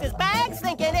packed his bags,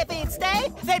 thinking if he'd stay,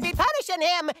 they'd be punishing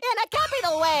him in a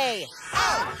capital way.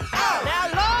 Now,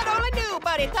 Lord only knew,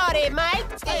 but he thought he might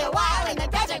stay a while in the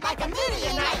desert like a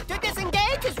Midianite to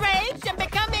disengage his rage and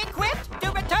become equipped to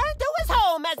return to his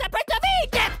home as the Prince of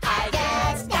Egypt. I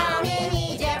guess down in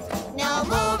Egypt, no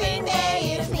moving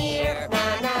day is near.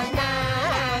 Na na na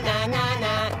na na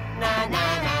na na na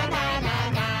na na na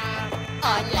na.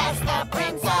 Unless the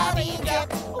Prince of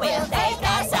Egypt will take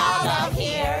us out of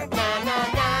here. Na na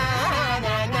na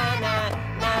na na na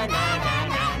na na na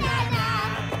na na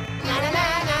na na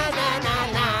na na na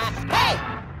na. Hey!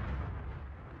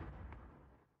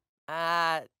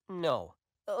 No.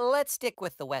 Let's stick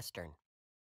with the Western.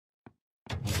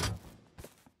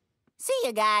 See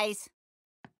you guys.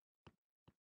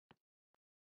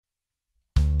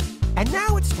 And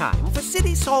now it's time for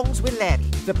Silly Songs with Larry,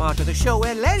 the part of the show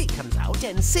where Larry comes out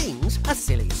and sings a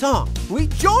silly song. We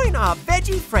join our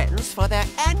veggie friends for their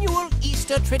annual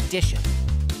Easter tradition.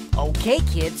 Okay,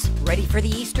 kids, ready for the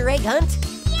Easter egg hunt?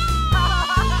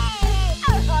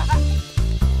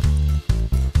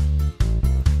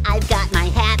 I've got my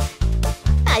hat.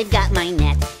 I've got my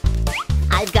net.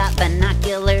 I've got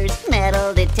binoculars,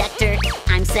 metal detector.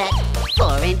 I'm set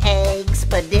for an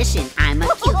expedition. I'm a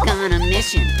cuke on a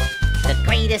mission. The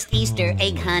greatest Easter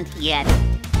egg hunt yet.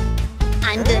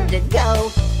 I'm good to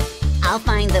go. I'll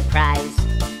find the prize.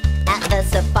 At the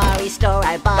safari store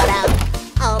I bought out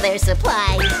all their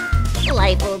supplies.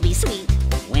 Life will be sweet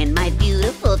when my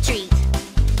beautiful treat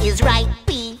is right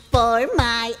before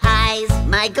my eyes.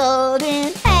 My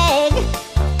golden egg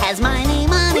has my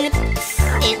name on it.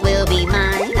 It will be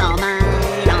mine, all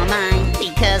mine,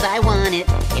 because I want it.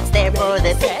 It's there for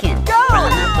the picking,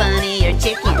 from a bunny or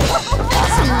chicken.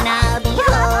 Soon I'll be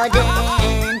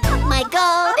holding my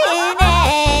golden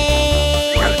egg.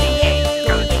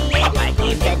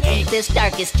 In the deepest,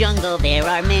 darkest jungle, there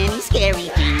are many scary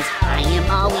things. I am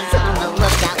always on the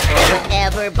lookout for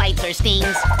whatever bites or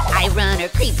stings. I run or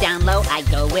creep down low, I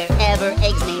go wherever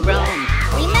eggs may roam.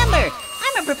 Remember,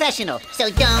 I'm a professional, so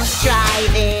don't try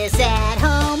this at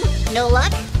home. No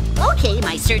luck? Okay,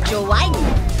 my search will widen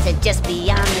to just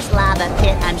beyond this lava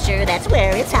pit. I'm sure that's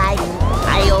where it's hiding.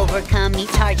 I overcome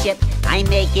each hardship, I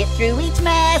make it through each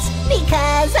mess,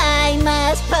 because I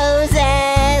must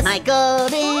possess my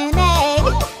golden egg.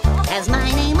 Has my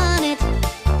name on it.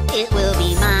 It will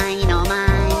be mine, all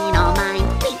mine,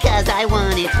 because I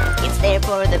want it. It's there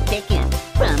for the picking,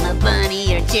 from a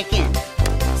bunny or chicken.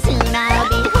 Soon I'll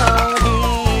be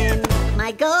holding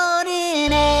my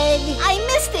golden egg. I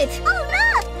missed it. Oh,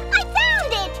 look! I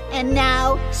found it! And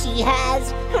now she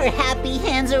has her happy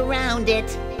hands around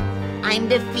it. I'm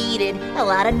defeated. A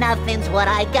lot of nothing's what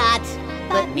I got.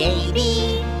 But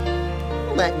maybe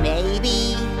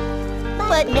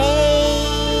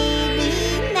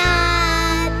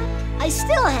not. I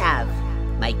still have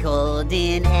my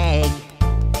golden egg.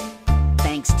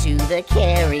 Thanks to the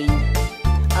caring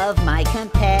of my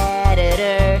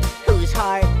competitor, whose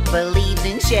heart believes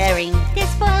in sharing.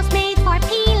 This foil's made for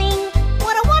peeling.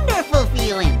 What a wonderful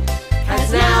feeling!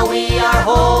 'Cause now we are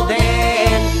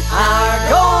holding our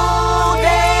golden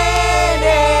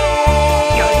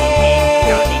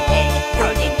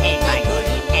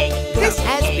egg. This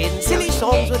has been Silly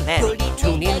Songs with Larry.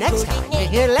 Tune in next time to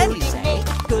hear Larry say,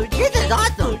 This is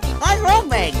awesome! I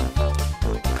love eggs!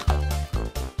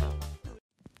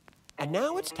 And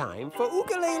now it's time for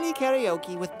ukulele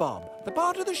karaoke with Bob, the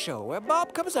part of the show where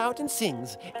Bob comes out and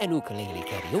sings an ukulele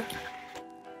karaoke.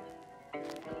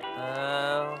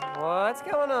 What's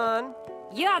going on?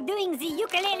 You are doing the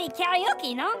ukulele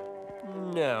karaoke, no?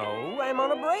 No, I'm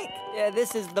on a break.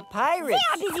 This is the Pirates. They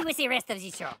are busy with the rest of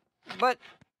the show. But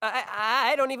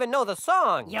I don't even know the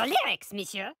song. Your lyrics,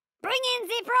 monsieur. Bring in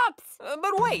the props.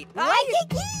 But wait,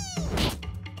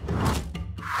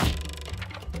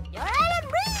 You're out of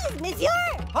breeze, monsieur!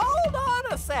 Hold on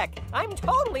a sec. I'm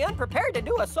totally unprepared to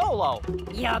do a solo.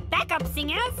 Your backup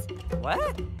singers?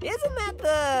 What? Isn't that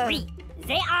the... Oui,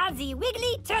 they are the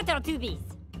Wiggly Turtle Tubies.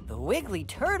 The Wiggly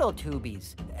Turtle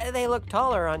Tubies. They look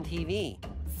taller on TV.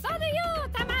 So do you,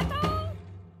 Tomato.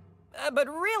 But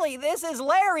really, this is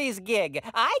Larry's gig.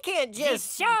 I can't just...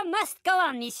 This show must go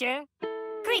on, monsieur.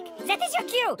 Quick, that is your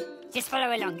cue. Just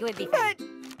follow along, you will be fine.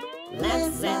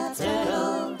 Let's that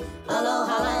turtle,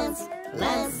 aloha Lance.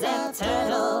 Let's that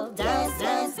turtle, dance,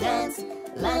 dance, dance.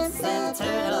 Let's that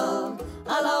turtle,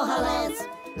 aloha Lance.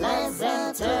 Let's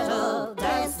that turtle,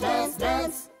 dance, dance,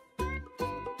 dance.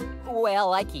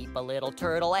 Well, I keep a little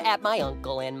turtle at my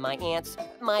uncle and my aunt's.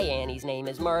 My Annie's name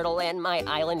is Myrtle, and my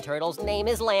island turtle's name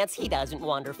is Lance. He doesn't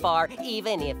wander far,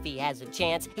 even if he has a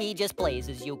chance. He just plays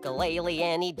his ukulele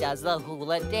and he does the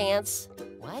hula dance.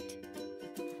 What?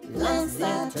 Lance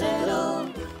the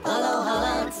turtle, aloha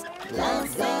Lance.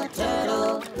 Lance the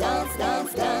turtle, dance,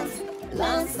 dance, dance.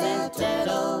 Lance the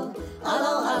turtle,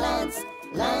 aloha Lance.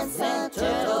 Lance the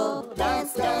turtle,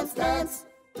 dance, dance, dance.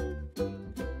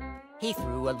 He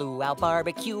threw a luau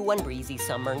barbecue one breezy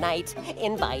summer night,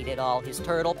 invited all his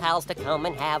turtle pals to come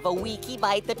and have a weeky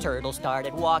bite. The turtle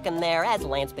started walking there as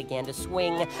Lance began to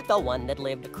swing. The one that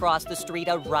lived across the street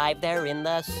arrived there in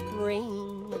the spring.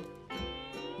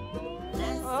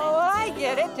 Oh, I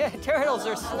get it. Turtles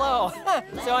are slow,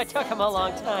 so it took him a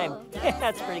long time.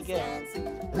 That's pretty good.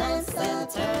 Lance the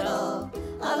turtle,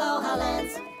 aloha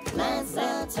Lance. Lance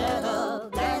the turtle,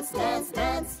 dance, dance,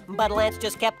 dance. But Lance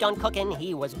just kept on cooking.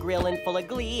 He was grilling full of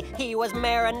glee. He was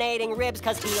marinating ribs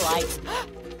because he likes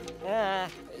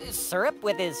syrup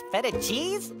with his feta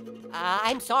cheese.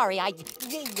 I'm sorry,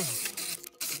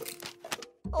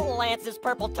 Lance's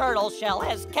purple turtle shell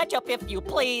has ketchup, if you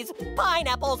please.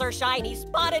 Pineapples are shiny,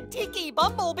 spotted tiki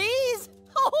bumblebees.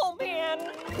 Oh,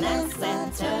 man. Lance the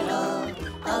turtle,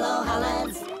 aloha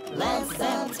Lance. Lance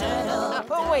the turtle.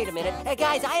 Oh, wait a minute.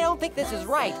 Guys, I don't think this is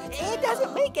right. It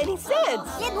doesn't make any sense.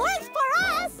 It works for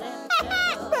us!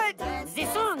 But The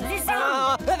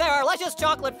song. there are luscious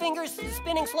chocolate fingers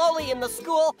spinning slowly in the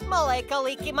school. Maleka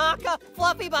Likimaka,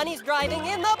 fluffy bunnies driving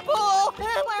in the pool.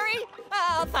 Larry,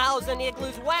 1,000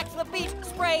 igloos wax the beach,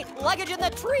 spray luggage in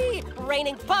the tree,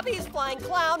 raining puppies, flying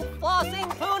clown, flossing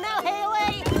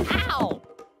punahele. Ow!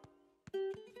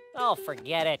 Oh,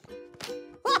 forget it.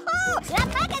 Woohoo!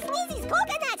 Lapaka sneezes,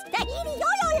 coconuts, tahini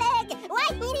yo-yo leg,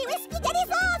 wahini with spaghetti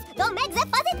sauce, don't make the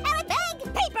fuzzy parrot beg.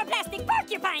 Paper plastic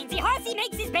porcupine, the horsey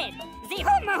makes his bed. The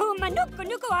huma nuku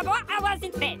nuku I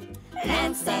wasn't fed.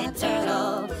 Lance the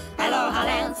turtle, aloha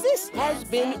Lance. This has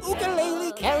been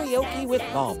Ukulele Karaoke with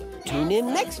Bob. Tune in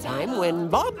next time when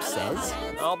Bob says,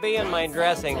 I'll be in my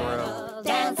dressing room.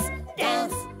 Dance,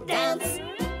 dance, dance.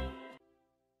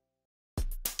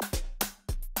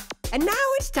 And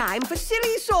now it's time for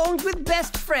Silly Songs with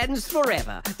Best Friends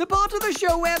Forever, the part of the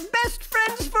show where best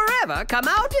friends forever come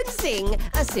out and sing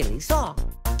a silly song.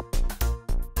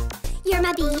 You're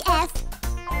my BF.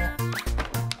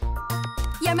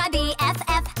 You're my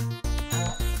BFF.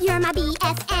 You're my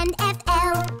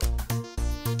BFNFL.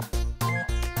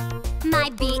 My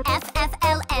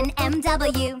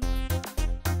BFFLNMW.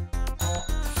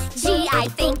 G, I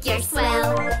think you're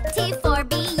swell. T for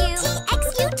BU.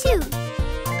 TXU2.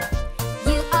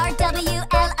 URWLOL.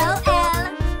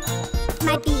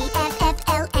 My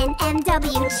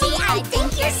BFFLNMW. G, I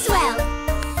think you're swell.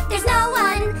 There's no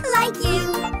one like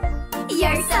you.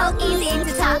 You're so easy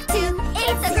to talk to.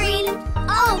 It's a green.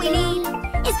 All we need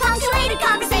is punctuated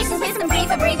conversations with some brief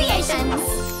abbreviations.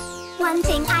 One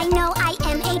thing I know,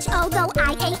 IMHO, though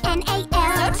IANAL. So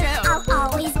true. I'll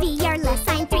always be your less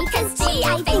sign 3, cause G,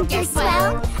 I think you're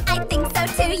swell. I think so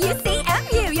too,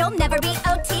 UCMU. You'll never be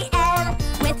OTL.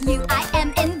 With you, I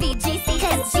am in VGC,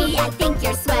 cause G, I think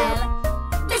you're swell.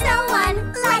 There's no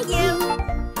one like you.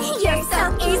 You're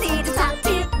so easy to talk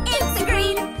to. It's a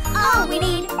green. All we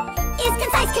need is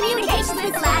concise communications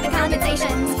with a lack of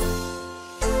condensations.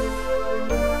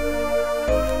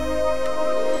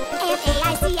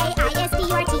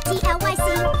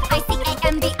 AFAICAISDURTTLYC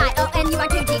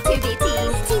ICAMBIONUR2G2BT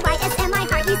TYSM I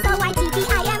heart you so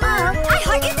ITBIMO I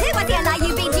heart you too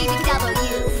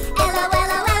ITLIUBGBTW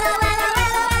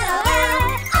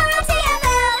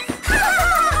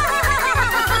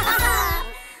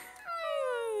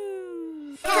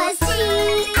Cause G,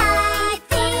 I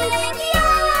think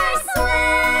you're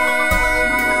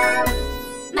swell.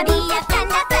 My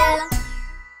BFNFL.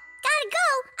 Gotta go.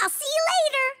 I'll see you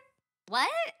later. What?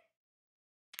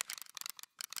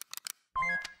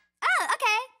 Oh,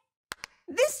 okay.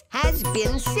 This has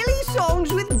been Silly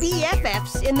Songs with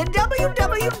BFFs in the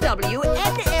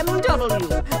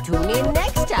WWWNMW. Tune in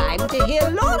next time to hear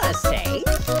Laura say...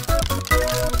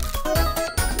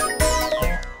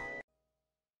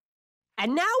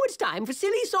 And now it's time for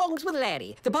Silly Songs with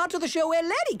Larry, the part of the show where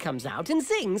Larry comes out and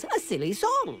sings a silly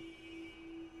song.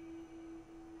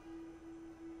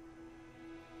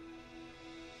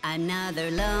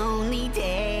 Another lonely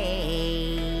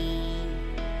day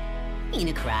in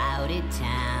a crowded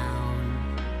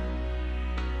town,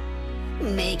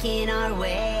 making our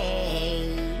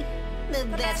way the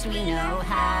best we know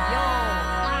how.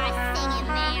 Laura singing,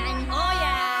 man. Oh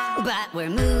yeah! But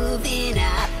we're moving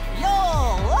up. Yo,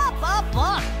 up, up,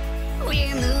 up.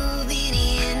 We're moving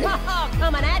in.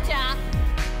 Coming at ya.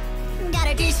 Gotta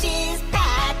our dishes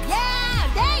packed.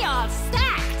 Yeah, they are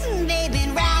stacked. They've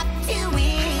been wrapped to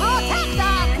it. Protect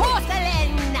the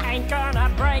porcelain! Ain't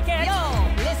gonna break it. Yo,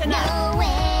 listen up. No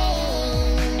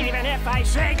way. Even if I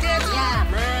shake it. Yeah,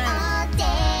 man. All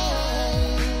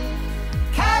day.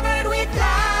 Covered with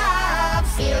love,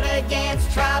 sealed against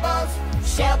troubles,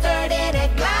 sheltered in a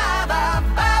glove of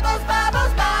bubbles,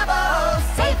 bubbles, bubbles,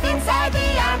 safe inside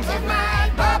the arms of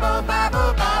my bubble,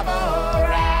 bubble, bubble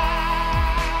wrap.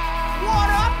 What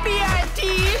up,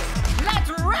 BITs? Let's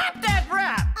wrap that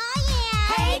wrap! Oh,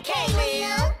 yeah. Hey,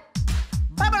 K-Wheel.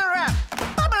 Bubble wrap!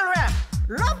 Bubble wrap!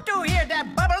 Love to hear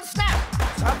that bubble snap!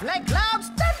 Soft like clouds,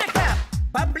 thunderclap!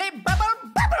 Bubbly bubble,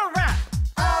 bubble wrap!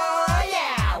 Oh,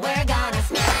 yeah, we're gonna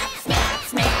snap, snap,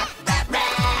 snap that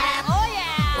wrap. Oh,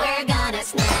 yeah. We're gonna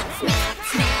snap, snap,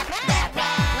 snap that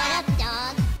wrap. What up,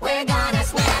 dog? We're gonna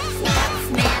snap, snap,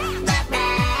 snap that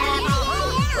wrap.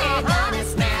 We're gonna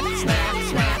snap, snap,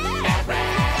 snap that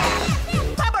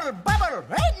wrap. Bubble, bubble,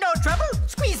 ain't no trouble!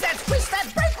 Squeeze that,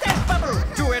 break that bubble!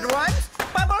 Do it once,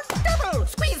 bubble, double!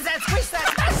 Squeeze that, bust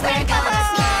We're that gonna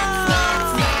bubble! snap, snap,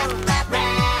 snap that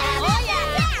wrap. Oh, yeah.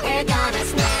 We're gonna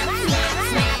snap, snap,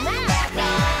 snap that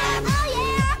wrap.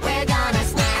 We're gonna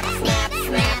snap, snap,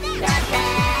 snap that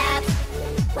wrap.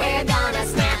 We're gonna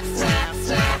snap, snap,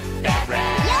 snap that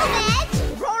wrap. Yo,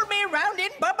 Veg. Roll me round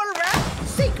in bubble wrap!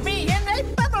 Seek me in a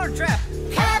bubble trap!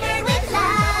 Covered with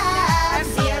love,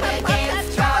 sealed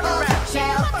against trouble,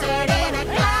 sheltered in a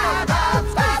cloud of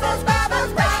bubbles,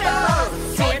 bubbles, bubbles,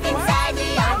 safe inside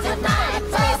the arms of my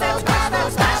bubbles,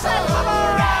 bubbles,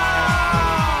 bubble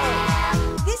wrap.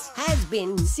 This has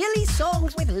been Silly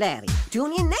Songs with Larry.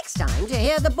 Tune in next time to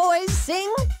hear the boys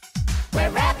sing. We're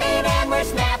rapping and we're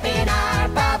snapping our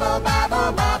bubble,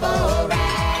 bubble, bubble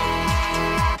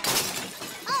wrap.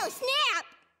 Oh, snap.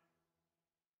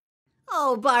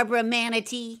 Oh, Barbara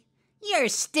Manatee, you're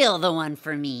still the one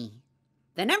for me.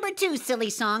 The number 2 silly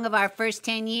song of our first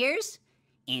 10 years,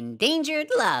 Endangered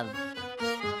Love.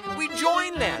 We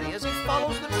join Larry as he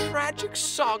follows the tragic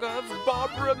saga of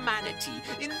Barbara Manatee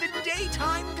in the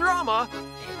daytime drama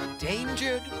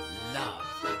Endangered Love.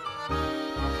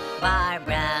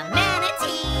 Barbara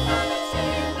Manatee,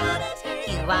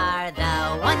 you are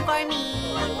the one for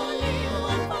me.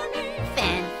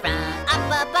 Sent from up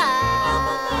above,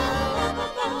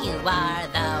 you are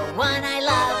the one I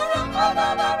love.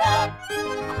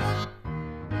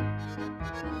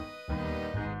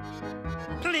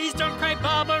 Please don't cry,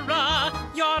 Barbara.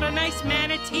 You're a nice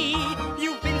manatee.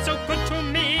 You've been so good to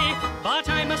me. But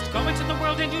I must go into the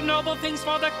world and do noble things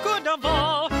for the good of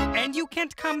all. And you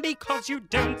can't come because you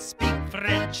don't speak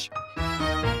French.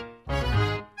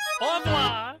 Au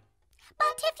revoir.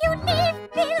 But if you leave,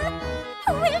 Bill,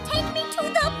 who will take me to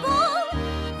the ball?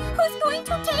 Who's going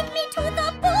to take me to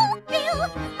the ball, Bill?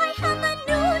 I have a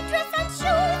new dress and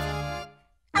shoes,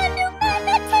 a new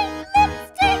manatee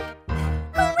lipstick.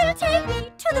 Who will take me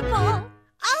to the ball?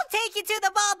 I'll take you to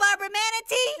the ball, Barbara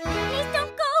Manatee. Please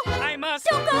don't go. I must.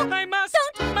 Don't go. I must.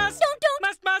 Don't. Must. Don't.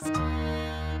 Must.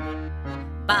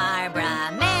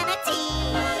 Barbara Manatee,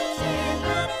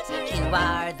 you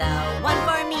are the one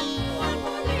for me.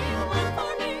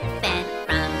 Sent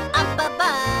from up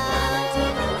above,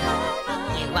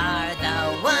 you are the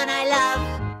one I love.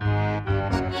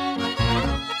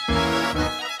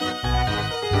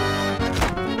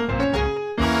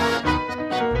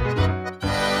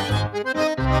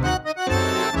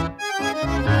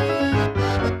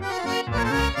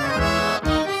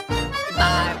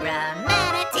 Barbara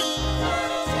Manatee,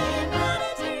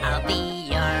 I'll be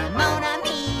your Mon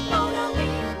Ami.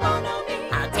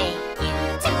 I'll take you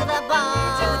to the ball.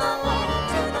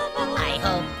 I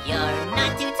hope you're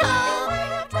not too tall.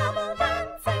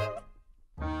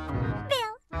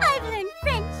 Bill, I've learned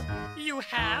French. You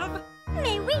have?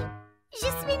 Mais oui, je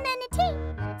suis manatee.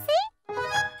 See?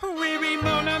 Oui, oui,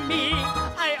 mon ami.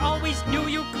 I always knew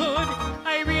you could.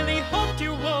 I really hoped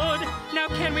you would. Now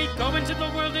can we go into the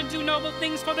world and do noble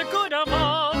things for the good of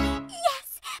all?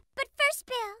 Yes, but first,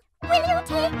 Bill, will you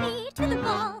take me to the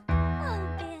ball? Oh,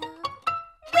 Bill,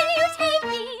 will you take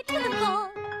me to the ball?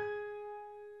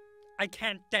 I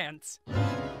can't dance.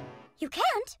 You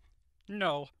can't.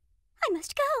 No. I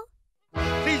must go.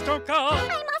 Please don't go.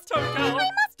 I must. Don't go. I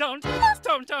must. Don't. Must.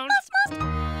 Don't. Must.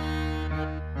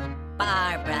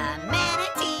 Barbara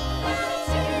Manatee,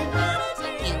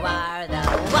 you are the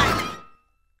one.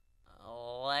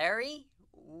 Larry,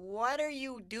 what are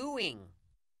you doing?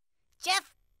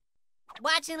 Jeff,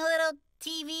 watching a little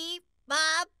TV,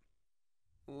 Bob?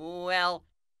 Well,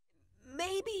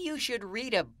 maybe you should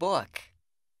read a book.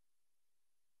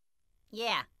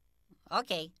 Yeah,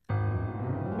 okay.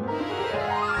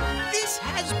 This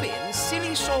has been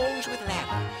Silly Songs with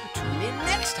Larry. Tune in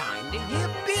next time to hear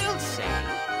Bill say,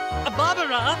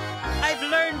 Barbara, I've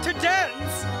learned to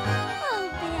dance. Oh,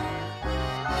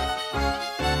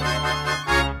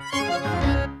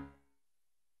 Bill.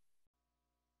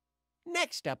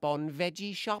 Next up on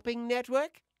Veggie Shopping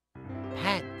Network,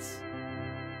 pants.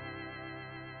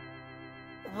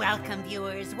 Welcome,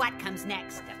 viewers. What comes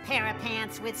next? A pair of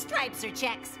pants with stripes or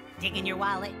checks. Dig in your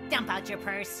wallet, dump out your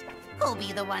purse. Who'll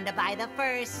be the one to buy the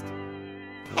first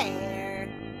pair?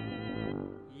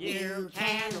 You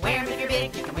can wear them if you're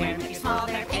big, you can wear them if you're small.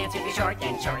 They're pants if you're short,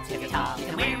 and shorts if you're tall. You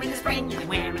can wear them in the spring, you can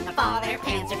wear them in the fall. They're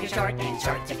pants if you're short, and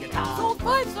shorts if you're tall. Sold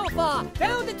 5 so far,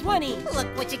 down to 20.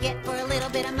 Look what you get for a little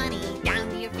bit of money. Down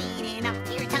to your feet and up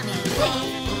to your tummy.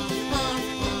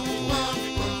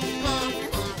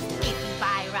 If you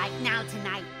buy right now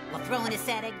tonight, we'll throw in a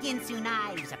set of Ginsu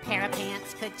knives. A pair of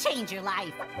pants could change your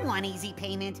life. One easy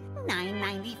payment,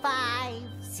 $9.95.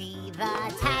 See the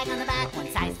tag on the back, one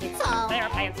size fits all. They're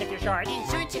pants if you're short. And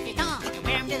shorts if you're tall. You can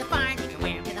wear them to the farm, you can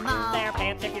wear them to the mall. They're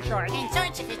pants if you're short. And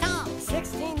shorts if you're tall.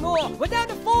 16 more, we're down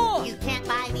to 4. You can't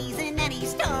buy these in any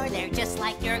store. They're just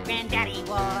like your granddaddy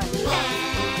wore.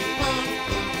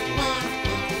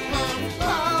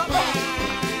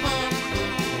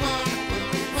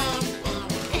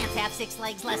 Pants have 6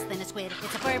 legs less than a squid.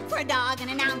 It's a verb for a dog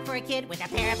and a noun for a kid. With a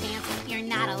pair of pants, you're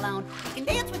not alone. You can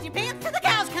dance with your pants till the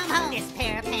cows come home. This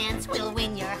pair of pants will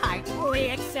win your heart. We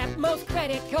accept most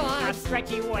credit A cards.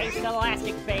 stretchy waist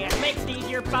elastic band makes these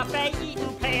your buffet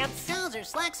eating pants. Trousers,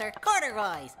 slacks, or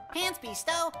corduroys. Pants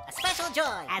bestow a special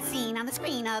joy. As seen on the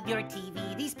screen of your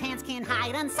TV, these pants can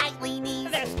hide unsightly knees.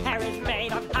 This pair is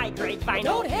made of high-grade vinyl.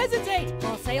 Don't hesitate,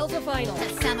 all sales are final. To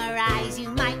summarize, you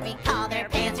might recall their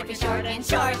pants if you're short and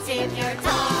shorts if you're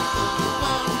tall.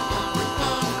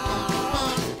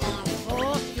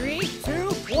 4, 3,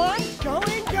 2, 1,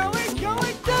 going,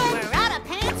 done. We're out of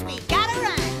pants, we gotta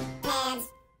run. Pants.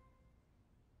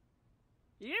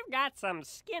 You've got some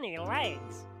skinny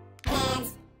legs.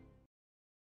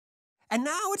 And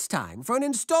now it's time for an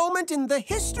installment in the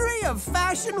history of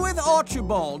fashion with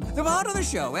Archibald, the part of the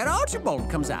show where Archibald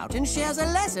comes out and shares a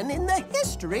lesson in the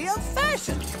history of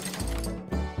fashion.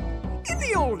 In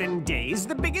the olden days,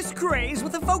 the biggest craze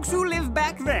with the folks who lived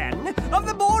back then of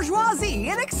the bourgeoisie,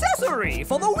 an accessory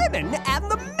for the women and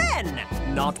the men.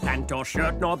 Not pant or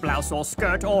shirt, nor blouse or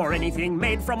skirt, or anything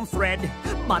made from thread,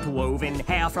 but woven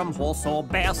hair from horse or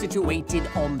bear situated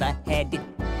on the head.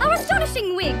 Our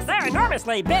astonishing wigs. They're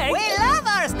enormously big. We love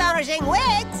our astonishing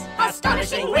wigs.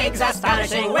 Astonishing wigs,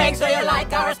 astonishing wigs. Do you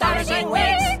like our astonishing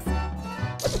wigs?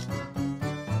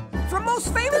 From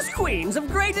most famous queens of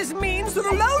greatest means to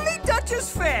the lowly Duchess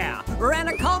fair, ran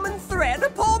a common thread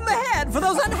upon the head for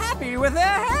those unhappy with their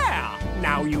hair.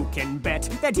 Now you can bet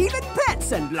that even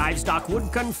pets and livestock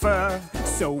would confer.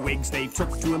 So wigs they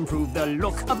took to improve the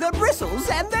look of their bristles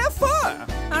and their fur.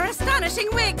 Our astonishing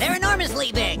wigs. They're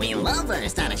enormously big. We love our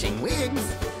astonishing wigs.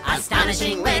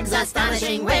 Astonishing wigs,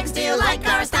 astonishing wigs. Do you like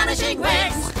our astonishing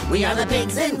wigs? We are the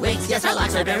pigs in wigs. Yes, our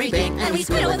locks are very big, and we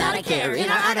squeal without a care in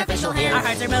our artificial hair. Our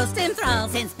hearts are most enthralled,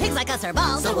 since pigs like us are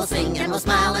bald. So we'll sing and we'll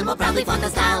smile and we'll proudly flaunt the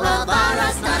style of our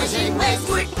astonishing wigs.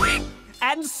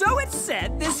 And so it's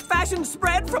said this fashion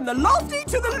spread from the lofty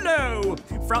to the low.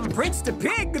 From prince to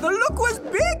pig, the look was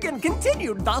big and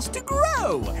continued thus to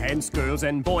grow. Hence girls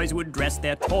and boys would dress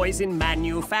their toys in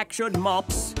manufactured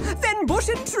mops. Then bush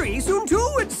and tree soon too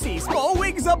would see small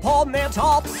wigs upon their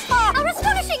tops. Our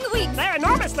astonishing wigs. They're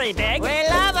enormously big. We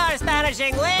love our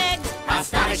astonishing wigs.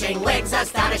 Astonishing wigs,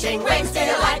 astonishing wigs. Do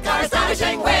you like our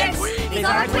astonishing wigs? These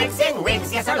aren't wigs in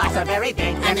wigs. Yes, our locks are very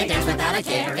big. And they dance without a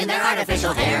care in their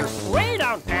artificial hair. We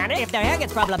don't panic. If their hair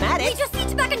gets problematic, We just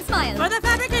sit back and smile. For the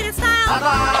fabricated style.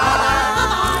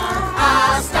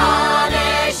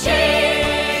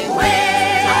 Astonishing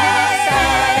wigs.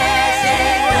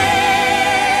 Astonishing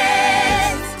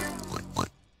wigs.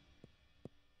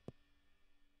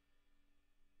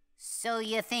 So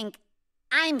you think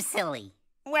I'm silly?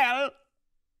 Well,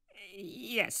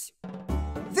 yes.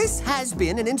 This has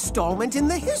been an installment in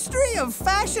the history of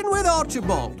fashion with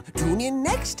Archibald. Tune in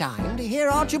next time to hear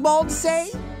Archibald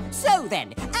say, so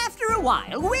then, after a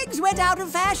while, wigs went out of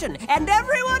fashion, and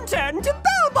everyone turned to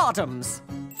bell-bottoms.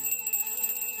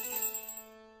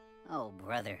 Oh,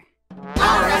 brother.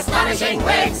 Our astonishing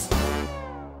wigs.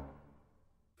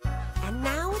 And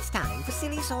now it's time for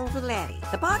Silly Songs with Larry,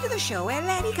 the part of the show where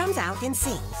Larry comes out and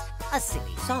sings a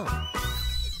silly song.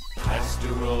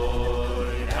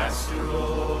 Asteroid,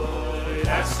 asteroid,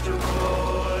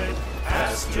 asteroid,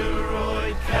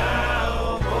 asteroid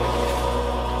cowboy.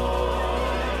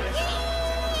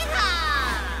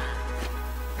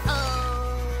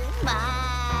 Oh,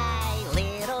 my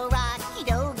little rock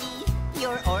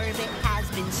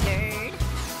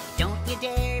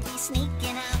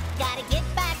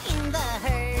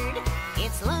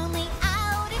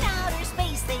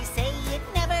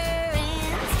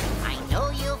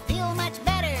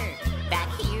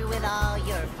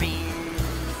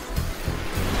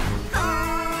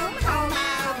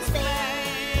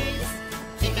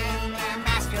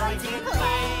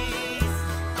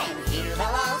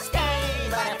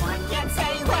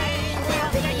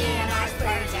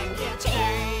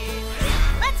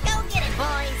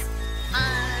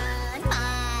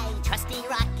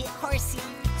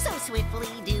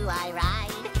I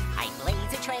ride. I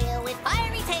blaze a trail with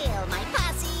fiery tail, my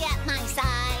posse at my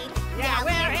side. Yeah,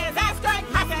 we're his asteroid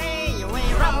posse. We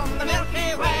roam the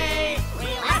Milky Way.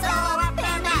 We'll lasso up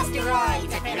them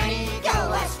asteroids if any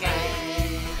go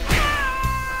astray.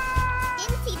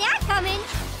 Didn't see that coming.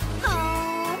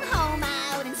 Home, home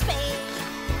out in space,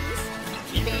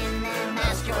 keeping them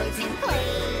asteroids in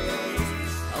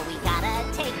place. Oh, we gotta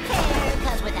take care,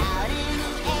 'cause without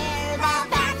any air, the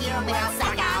vacuum will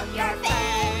suck out your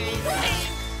face.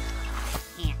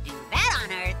 Can't do that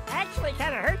on Earth. Actually,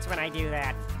 kind of hurts when I do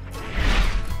that.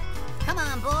 Come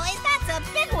on, boys, that's a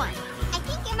big one. I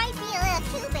think it might be a little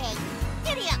too big.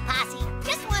 Giddy up, posse.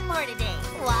 Just one more today.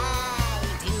 Why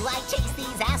do I chase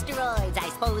these asteroids? I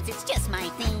suppose it's just my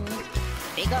thing.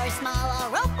 Big or small, I'll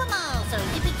rope them all. So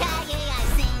yippee-ki-yay, I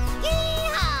sing.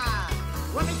 Yee-haw!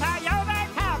 Whoopie-ki-yo there,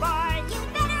 cowboy. You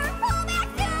better pull back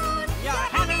soon. You're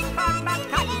having fun, but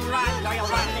couldn't run, or you'll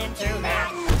run into that.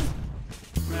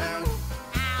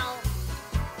 Ow.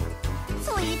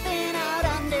 Sleeping out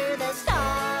under the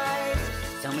stars.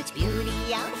 So much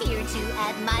beauty out here to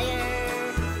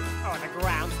admire. Oh, the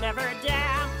ground's never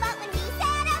down. But when we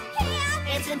set up camp,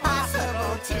 It's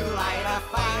impossible to light a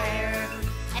fire.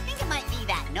 I think it might be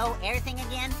that no air thing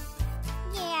again.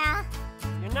 yeah,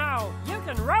 You know, you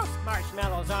can roast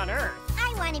marshmallows on Earth.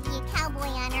 I want to be a cowboy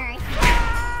on Earth.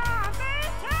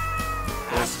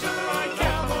 Asteroid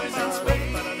cowboys in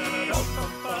space.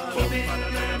 Keeping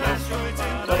them asteroids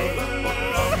in place.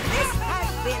 This has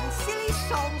been Silly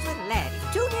Songs with Laddie.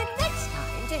 Tune in next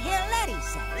time to hear Laddie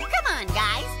say, Come on,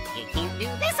 guys. You can't do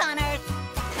this on Earth.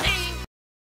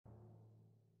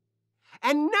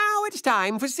 And now it's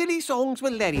time for Silly Songs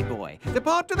with Larry Boy, the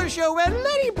part of the show where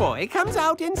Larry Boy comes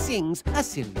out and sings a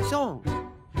silly song.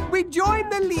 We join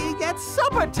the league at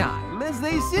supper time as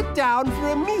they sit down for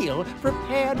a meal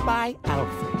prepared by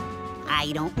Alfred.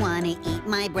 I don't want to eat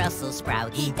my Brussels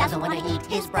sprouts. He doesn't want to eat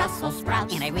his Brussels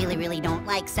sprouts. And I really, really don't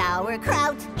like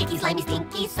sauerkraut. Icky, slimy,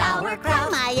 stinky sauerkraut.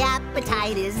 My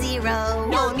appetite is zero.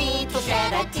 No need to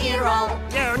shed a tear.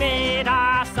 You need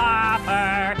a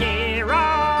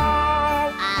superhero.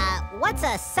 What's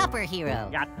a supper hero?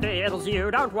 Got pills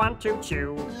you don't want to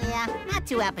chew. Yeah, not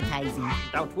too appetizing.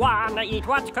 Don't wanna eat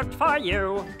what's cooked for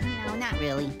you. No, not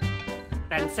really.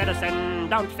 Then citizen,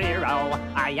 don't fear, oh,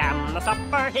 I am the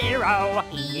superhero.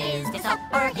 He is the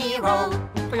superhero.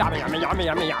 Yummy, yummy, yummy,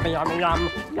 yummy, yummy, yummy, yum.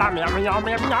 Yummy, yummy,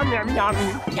 yummy, yummy, yummy, yummy, yum.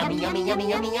 Yummy, yummy, yummy,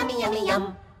 yummy, yummy, yummy,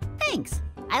 yum. Thanks.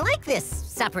 I like this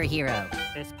superhero.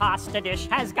 This pasta dish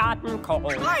has gotten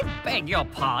cold. I beg your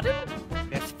pardon?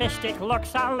 This fish stick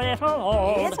looks a little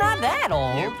old. It's not that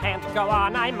old. You can't go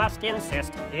on, I must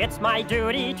insist. It's my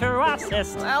duty to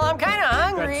assist. Well, I'm kind of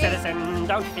hungry. Good citizen,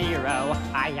 don't fear, oh,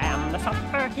 I am the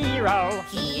superhero.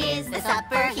 He is the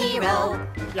superhero.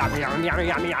 Yummy, yummy, yummy,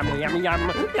 yummy, yummy, yummy,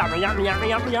 yum. Yummy, yummy, yummy,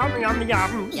 yummy, yummy, yummy,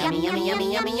 yum. Yummy, yummy,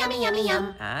 yummy, yummy, yummy, yummy,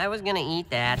 yum. I was gonna eat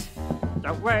that.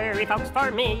 Don't worry, folks,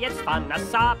 for me it's fun. A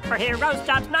superhero's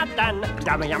job's not done.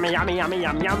 Yummy, yummy, yummy, yummy,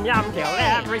 yum, yum, yum. Till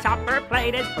every supper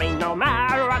plate is clean, no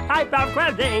matter what type of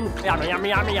cuisine. Yummy, yummy,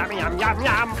 yummy, yummy, yum, yum,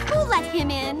 yum. Who let him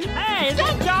in? Hey, is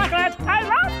that chocolate? I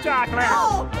love chocolate.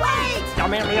 Oh, wait!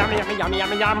 Yummy, yummy, yummy, yummy, yummy,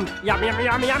 yummy, yum. Yummy, yummy,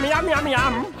 yummy, yummy, yummy, yummy,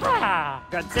 yum. Ah,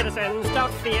 good citizens,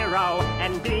 don't fear, oh,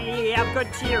 and be of good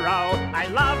cheer, oh. I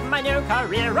love my new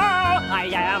career, oh. I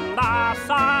am the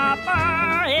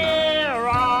superhero.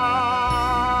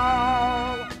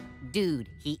 Dude,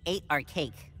 he ate our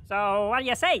cake. So, what do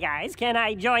you say, guys? Can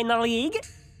I join the league?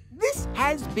 This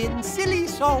has been Silly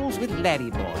Songs with Larry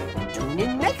Boy. Tune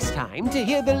in next time to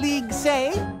hear the league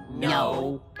say,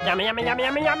 No. Yummy, yummy, yummy,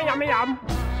 yummy, yummy, yummy, yum.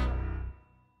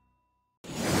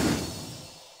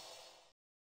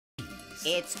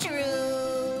 It's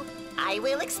true. I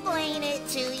will explain it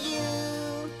to you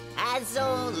as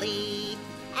only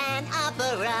an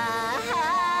opera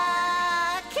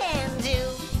can do.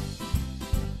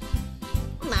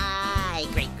 My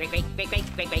great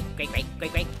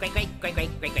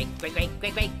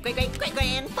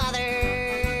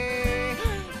grandfather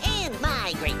and my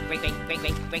great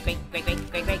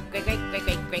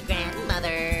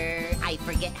grandmother. I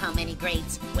forget how many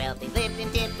greats. Well, they lived in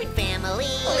different families.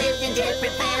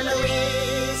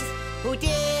 Who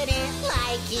didn't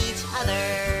like each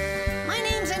other. My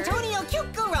name's Antonio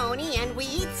Cuccaroni, and we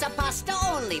eat some pasta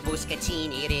only.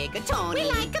 Buscatini, rigatoni. We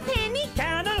like a penny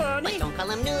cannelloni. But don't call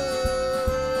them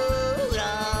noodles.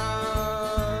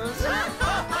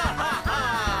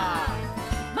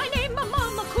 My name is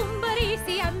Mama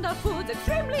Cumbarisi, and the food's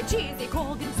extremely cheesy,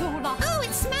 called Inzola. Oh,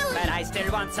 it's smelly. But I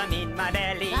still want some in my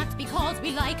belly. That's because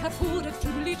we like our food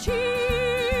extremely cheesy.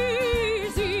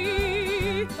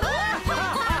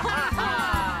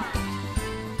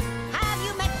 Have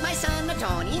you met my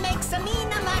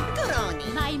Mina macaroni.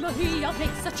 My Maria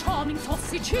makes a charming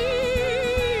saucy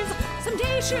cheese.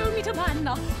 Someday she'll meet a man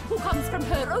who comes from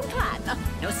her own clan.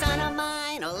 No son of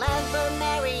mine will ever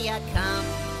marry a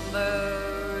Cumberese.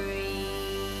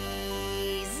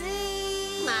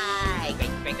 My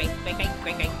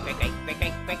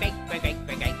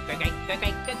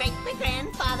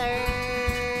great-great-great-great-great-great-great-great-great-great-great-great-great-great-great-great-great-great-grandfather.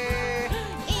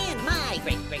 And my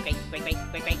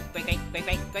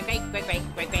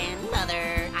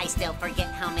great-great-great-great-great-great-great-great-great-great-great-grandmother. I still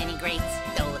forget how many greats,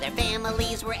 though their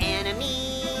families were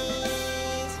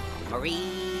enemies.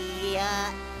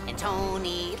 Maria and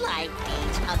Tony liked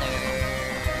each other.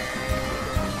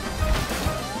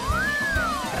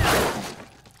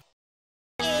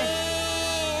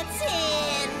 It's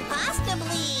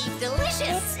impossibly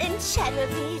delicious. It's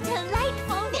incredibly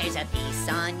delightful. There's a piece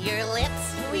on your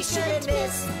lips. We shouldn't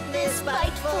miss this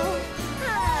biteful.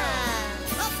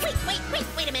 Oh,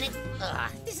 wait a minute.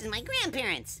 This is my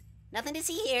grandparents. Nothing to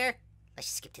see here. Let's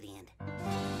just skip to the end.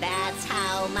 That's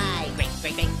how my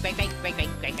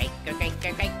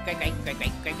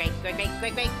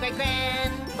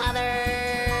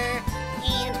great-great-great-great-great-great-great-great-great-great-great-great-great-great-great-great-grandfather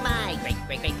and my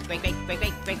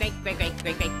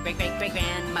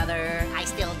great-great-great-great-great-great-great-great-great-great-great-grandmother. I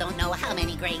still don't know how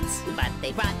many greats, but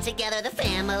they brought together the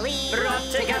family.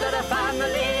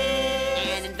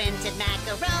 And invented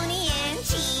macaroni and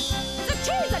cheese. It's a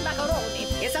cheese and macaroni.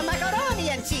 It's a macaroni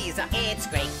and cheese. It's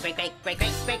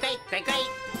great-great-great-great-great-great-great-great.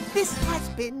 This has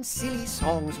been Silly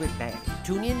Songs with Larry.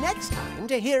 Tune in next time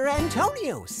to hear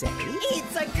Antonio say,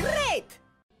 It's a great!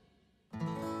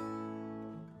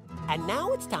 And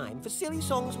now it's time for Silly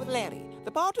Songs with Larry,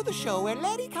 the part of the show where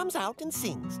Larry comes out and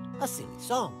sings a silly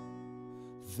song.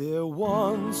 There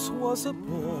once was a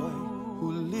boy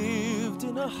who lived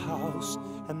in a house,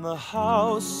 and the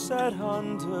house sat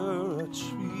under a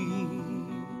tree.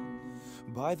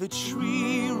 By the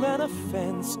tree ran a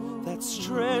fence that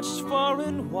stretched far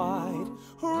and wide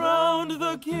around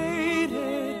the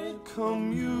gated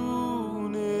community.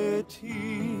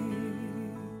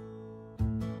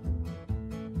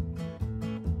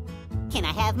 Can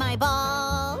I have my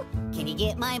ball? Can you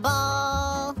get my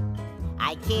ball?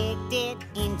 I kicked it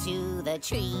into the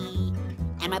tree,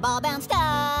 and my ball bounced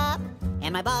up,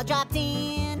 and my ball dropped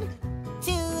in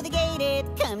to the gated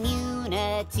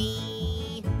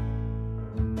community.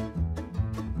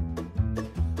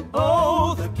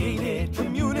 Oh, the gated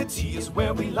community is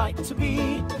where we like to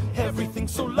be.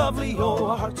 Everything's so lovely, oh,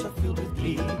 our hearts are filled with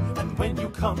glee. And when you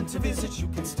come to visit, you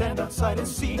can stand outside and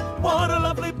see what a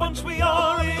lovely bunch we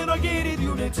are in our gated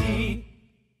unity.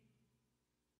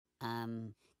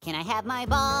 Can I have my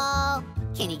ball?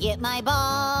 Can you get my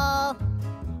ball?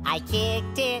 I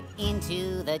kicked it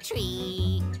into the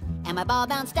tree, and my ball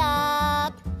bounced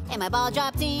up, and my ball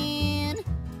dropped in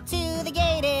to the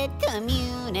gated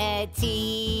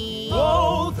community.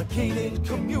 Oh, the gated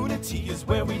community is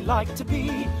where we like to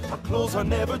be. Our clothes are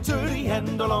never dirty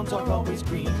and our lawns are always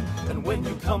green. And when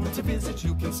you come to visit,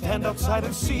 you can stand outside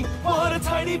and see what a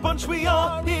tiny bunch we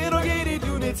are in our gated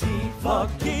unity. The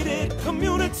gated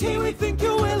community, we think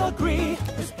you will agree,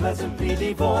 is pleasantly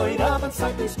devoid of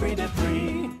unsightly stray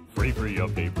debris. Free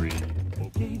of debris.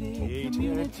 Gated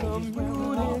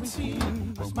community,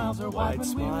 our smiles are wide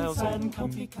smiles and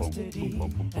comfy custody.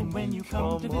 And when you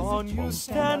come to visit, you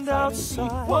stand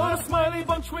outside. What a smiley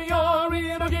bunch we are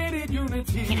in our gated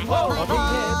unity. Oh, our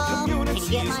gated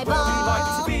community is where we like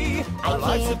to be. Our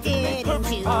lives have been made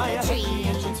perfect by a happy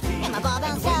entrance fee. And my ball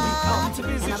bounced when you come to up,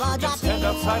 visit, and my ball you can dropped stand in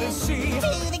outside and see to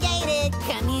the gated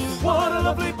community. what a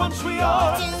lovely bunch we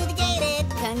are. To the gated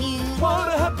community. What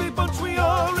a happy bunch we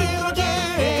are in our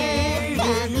gated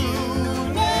community.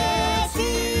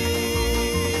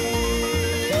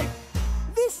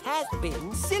 This has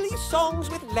been Silly Songs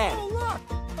with Larry. Oh,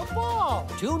 look, a ball.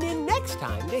 Tune in next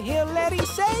time to hear Larry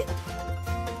say,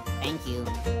 Thank you.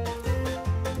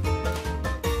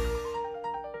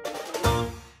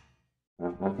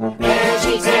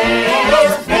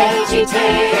 VeggieTales,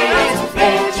 VeggieTales,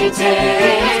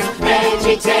 VeggieTales,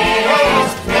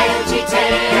 VeggieTales,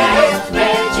 VeggieTales,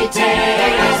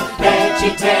 VeggieTales,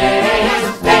 VeggieTales,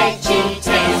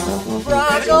 VeggieTales.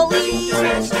 Broccoli,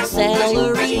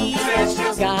 celery,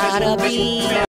 gotta be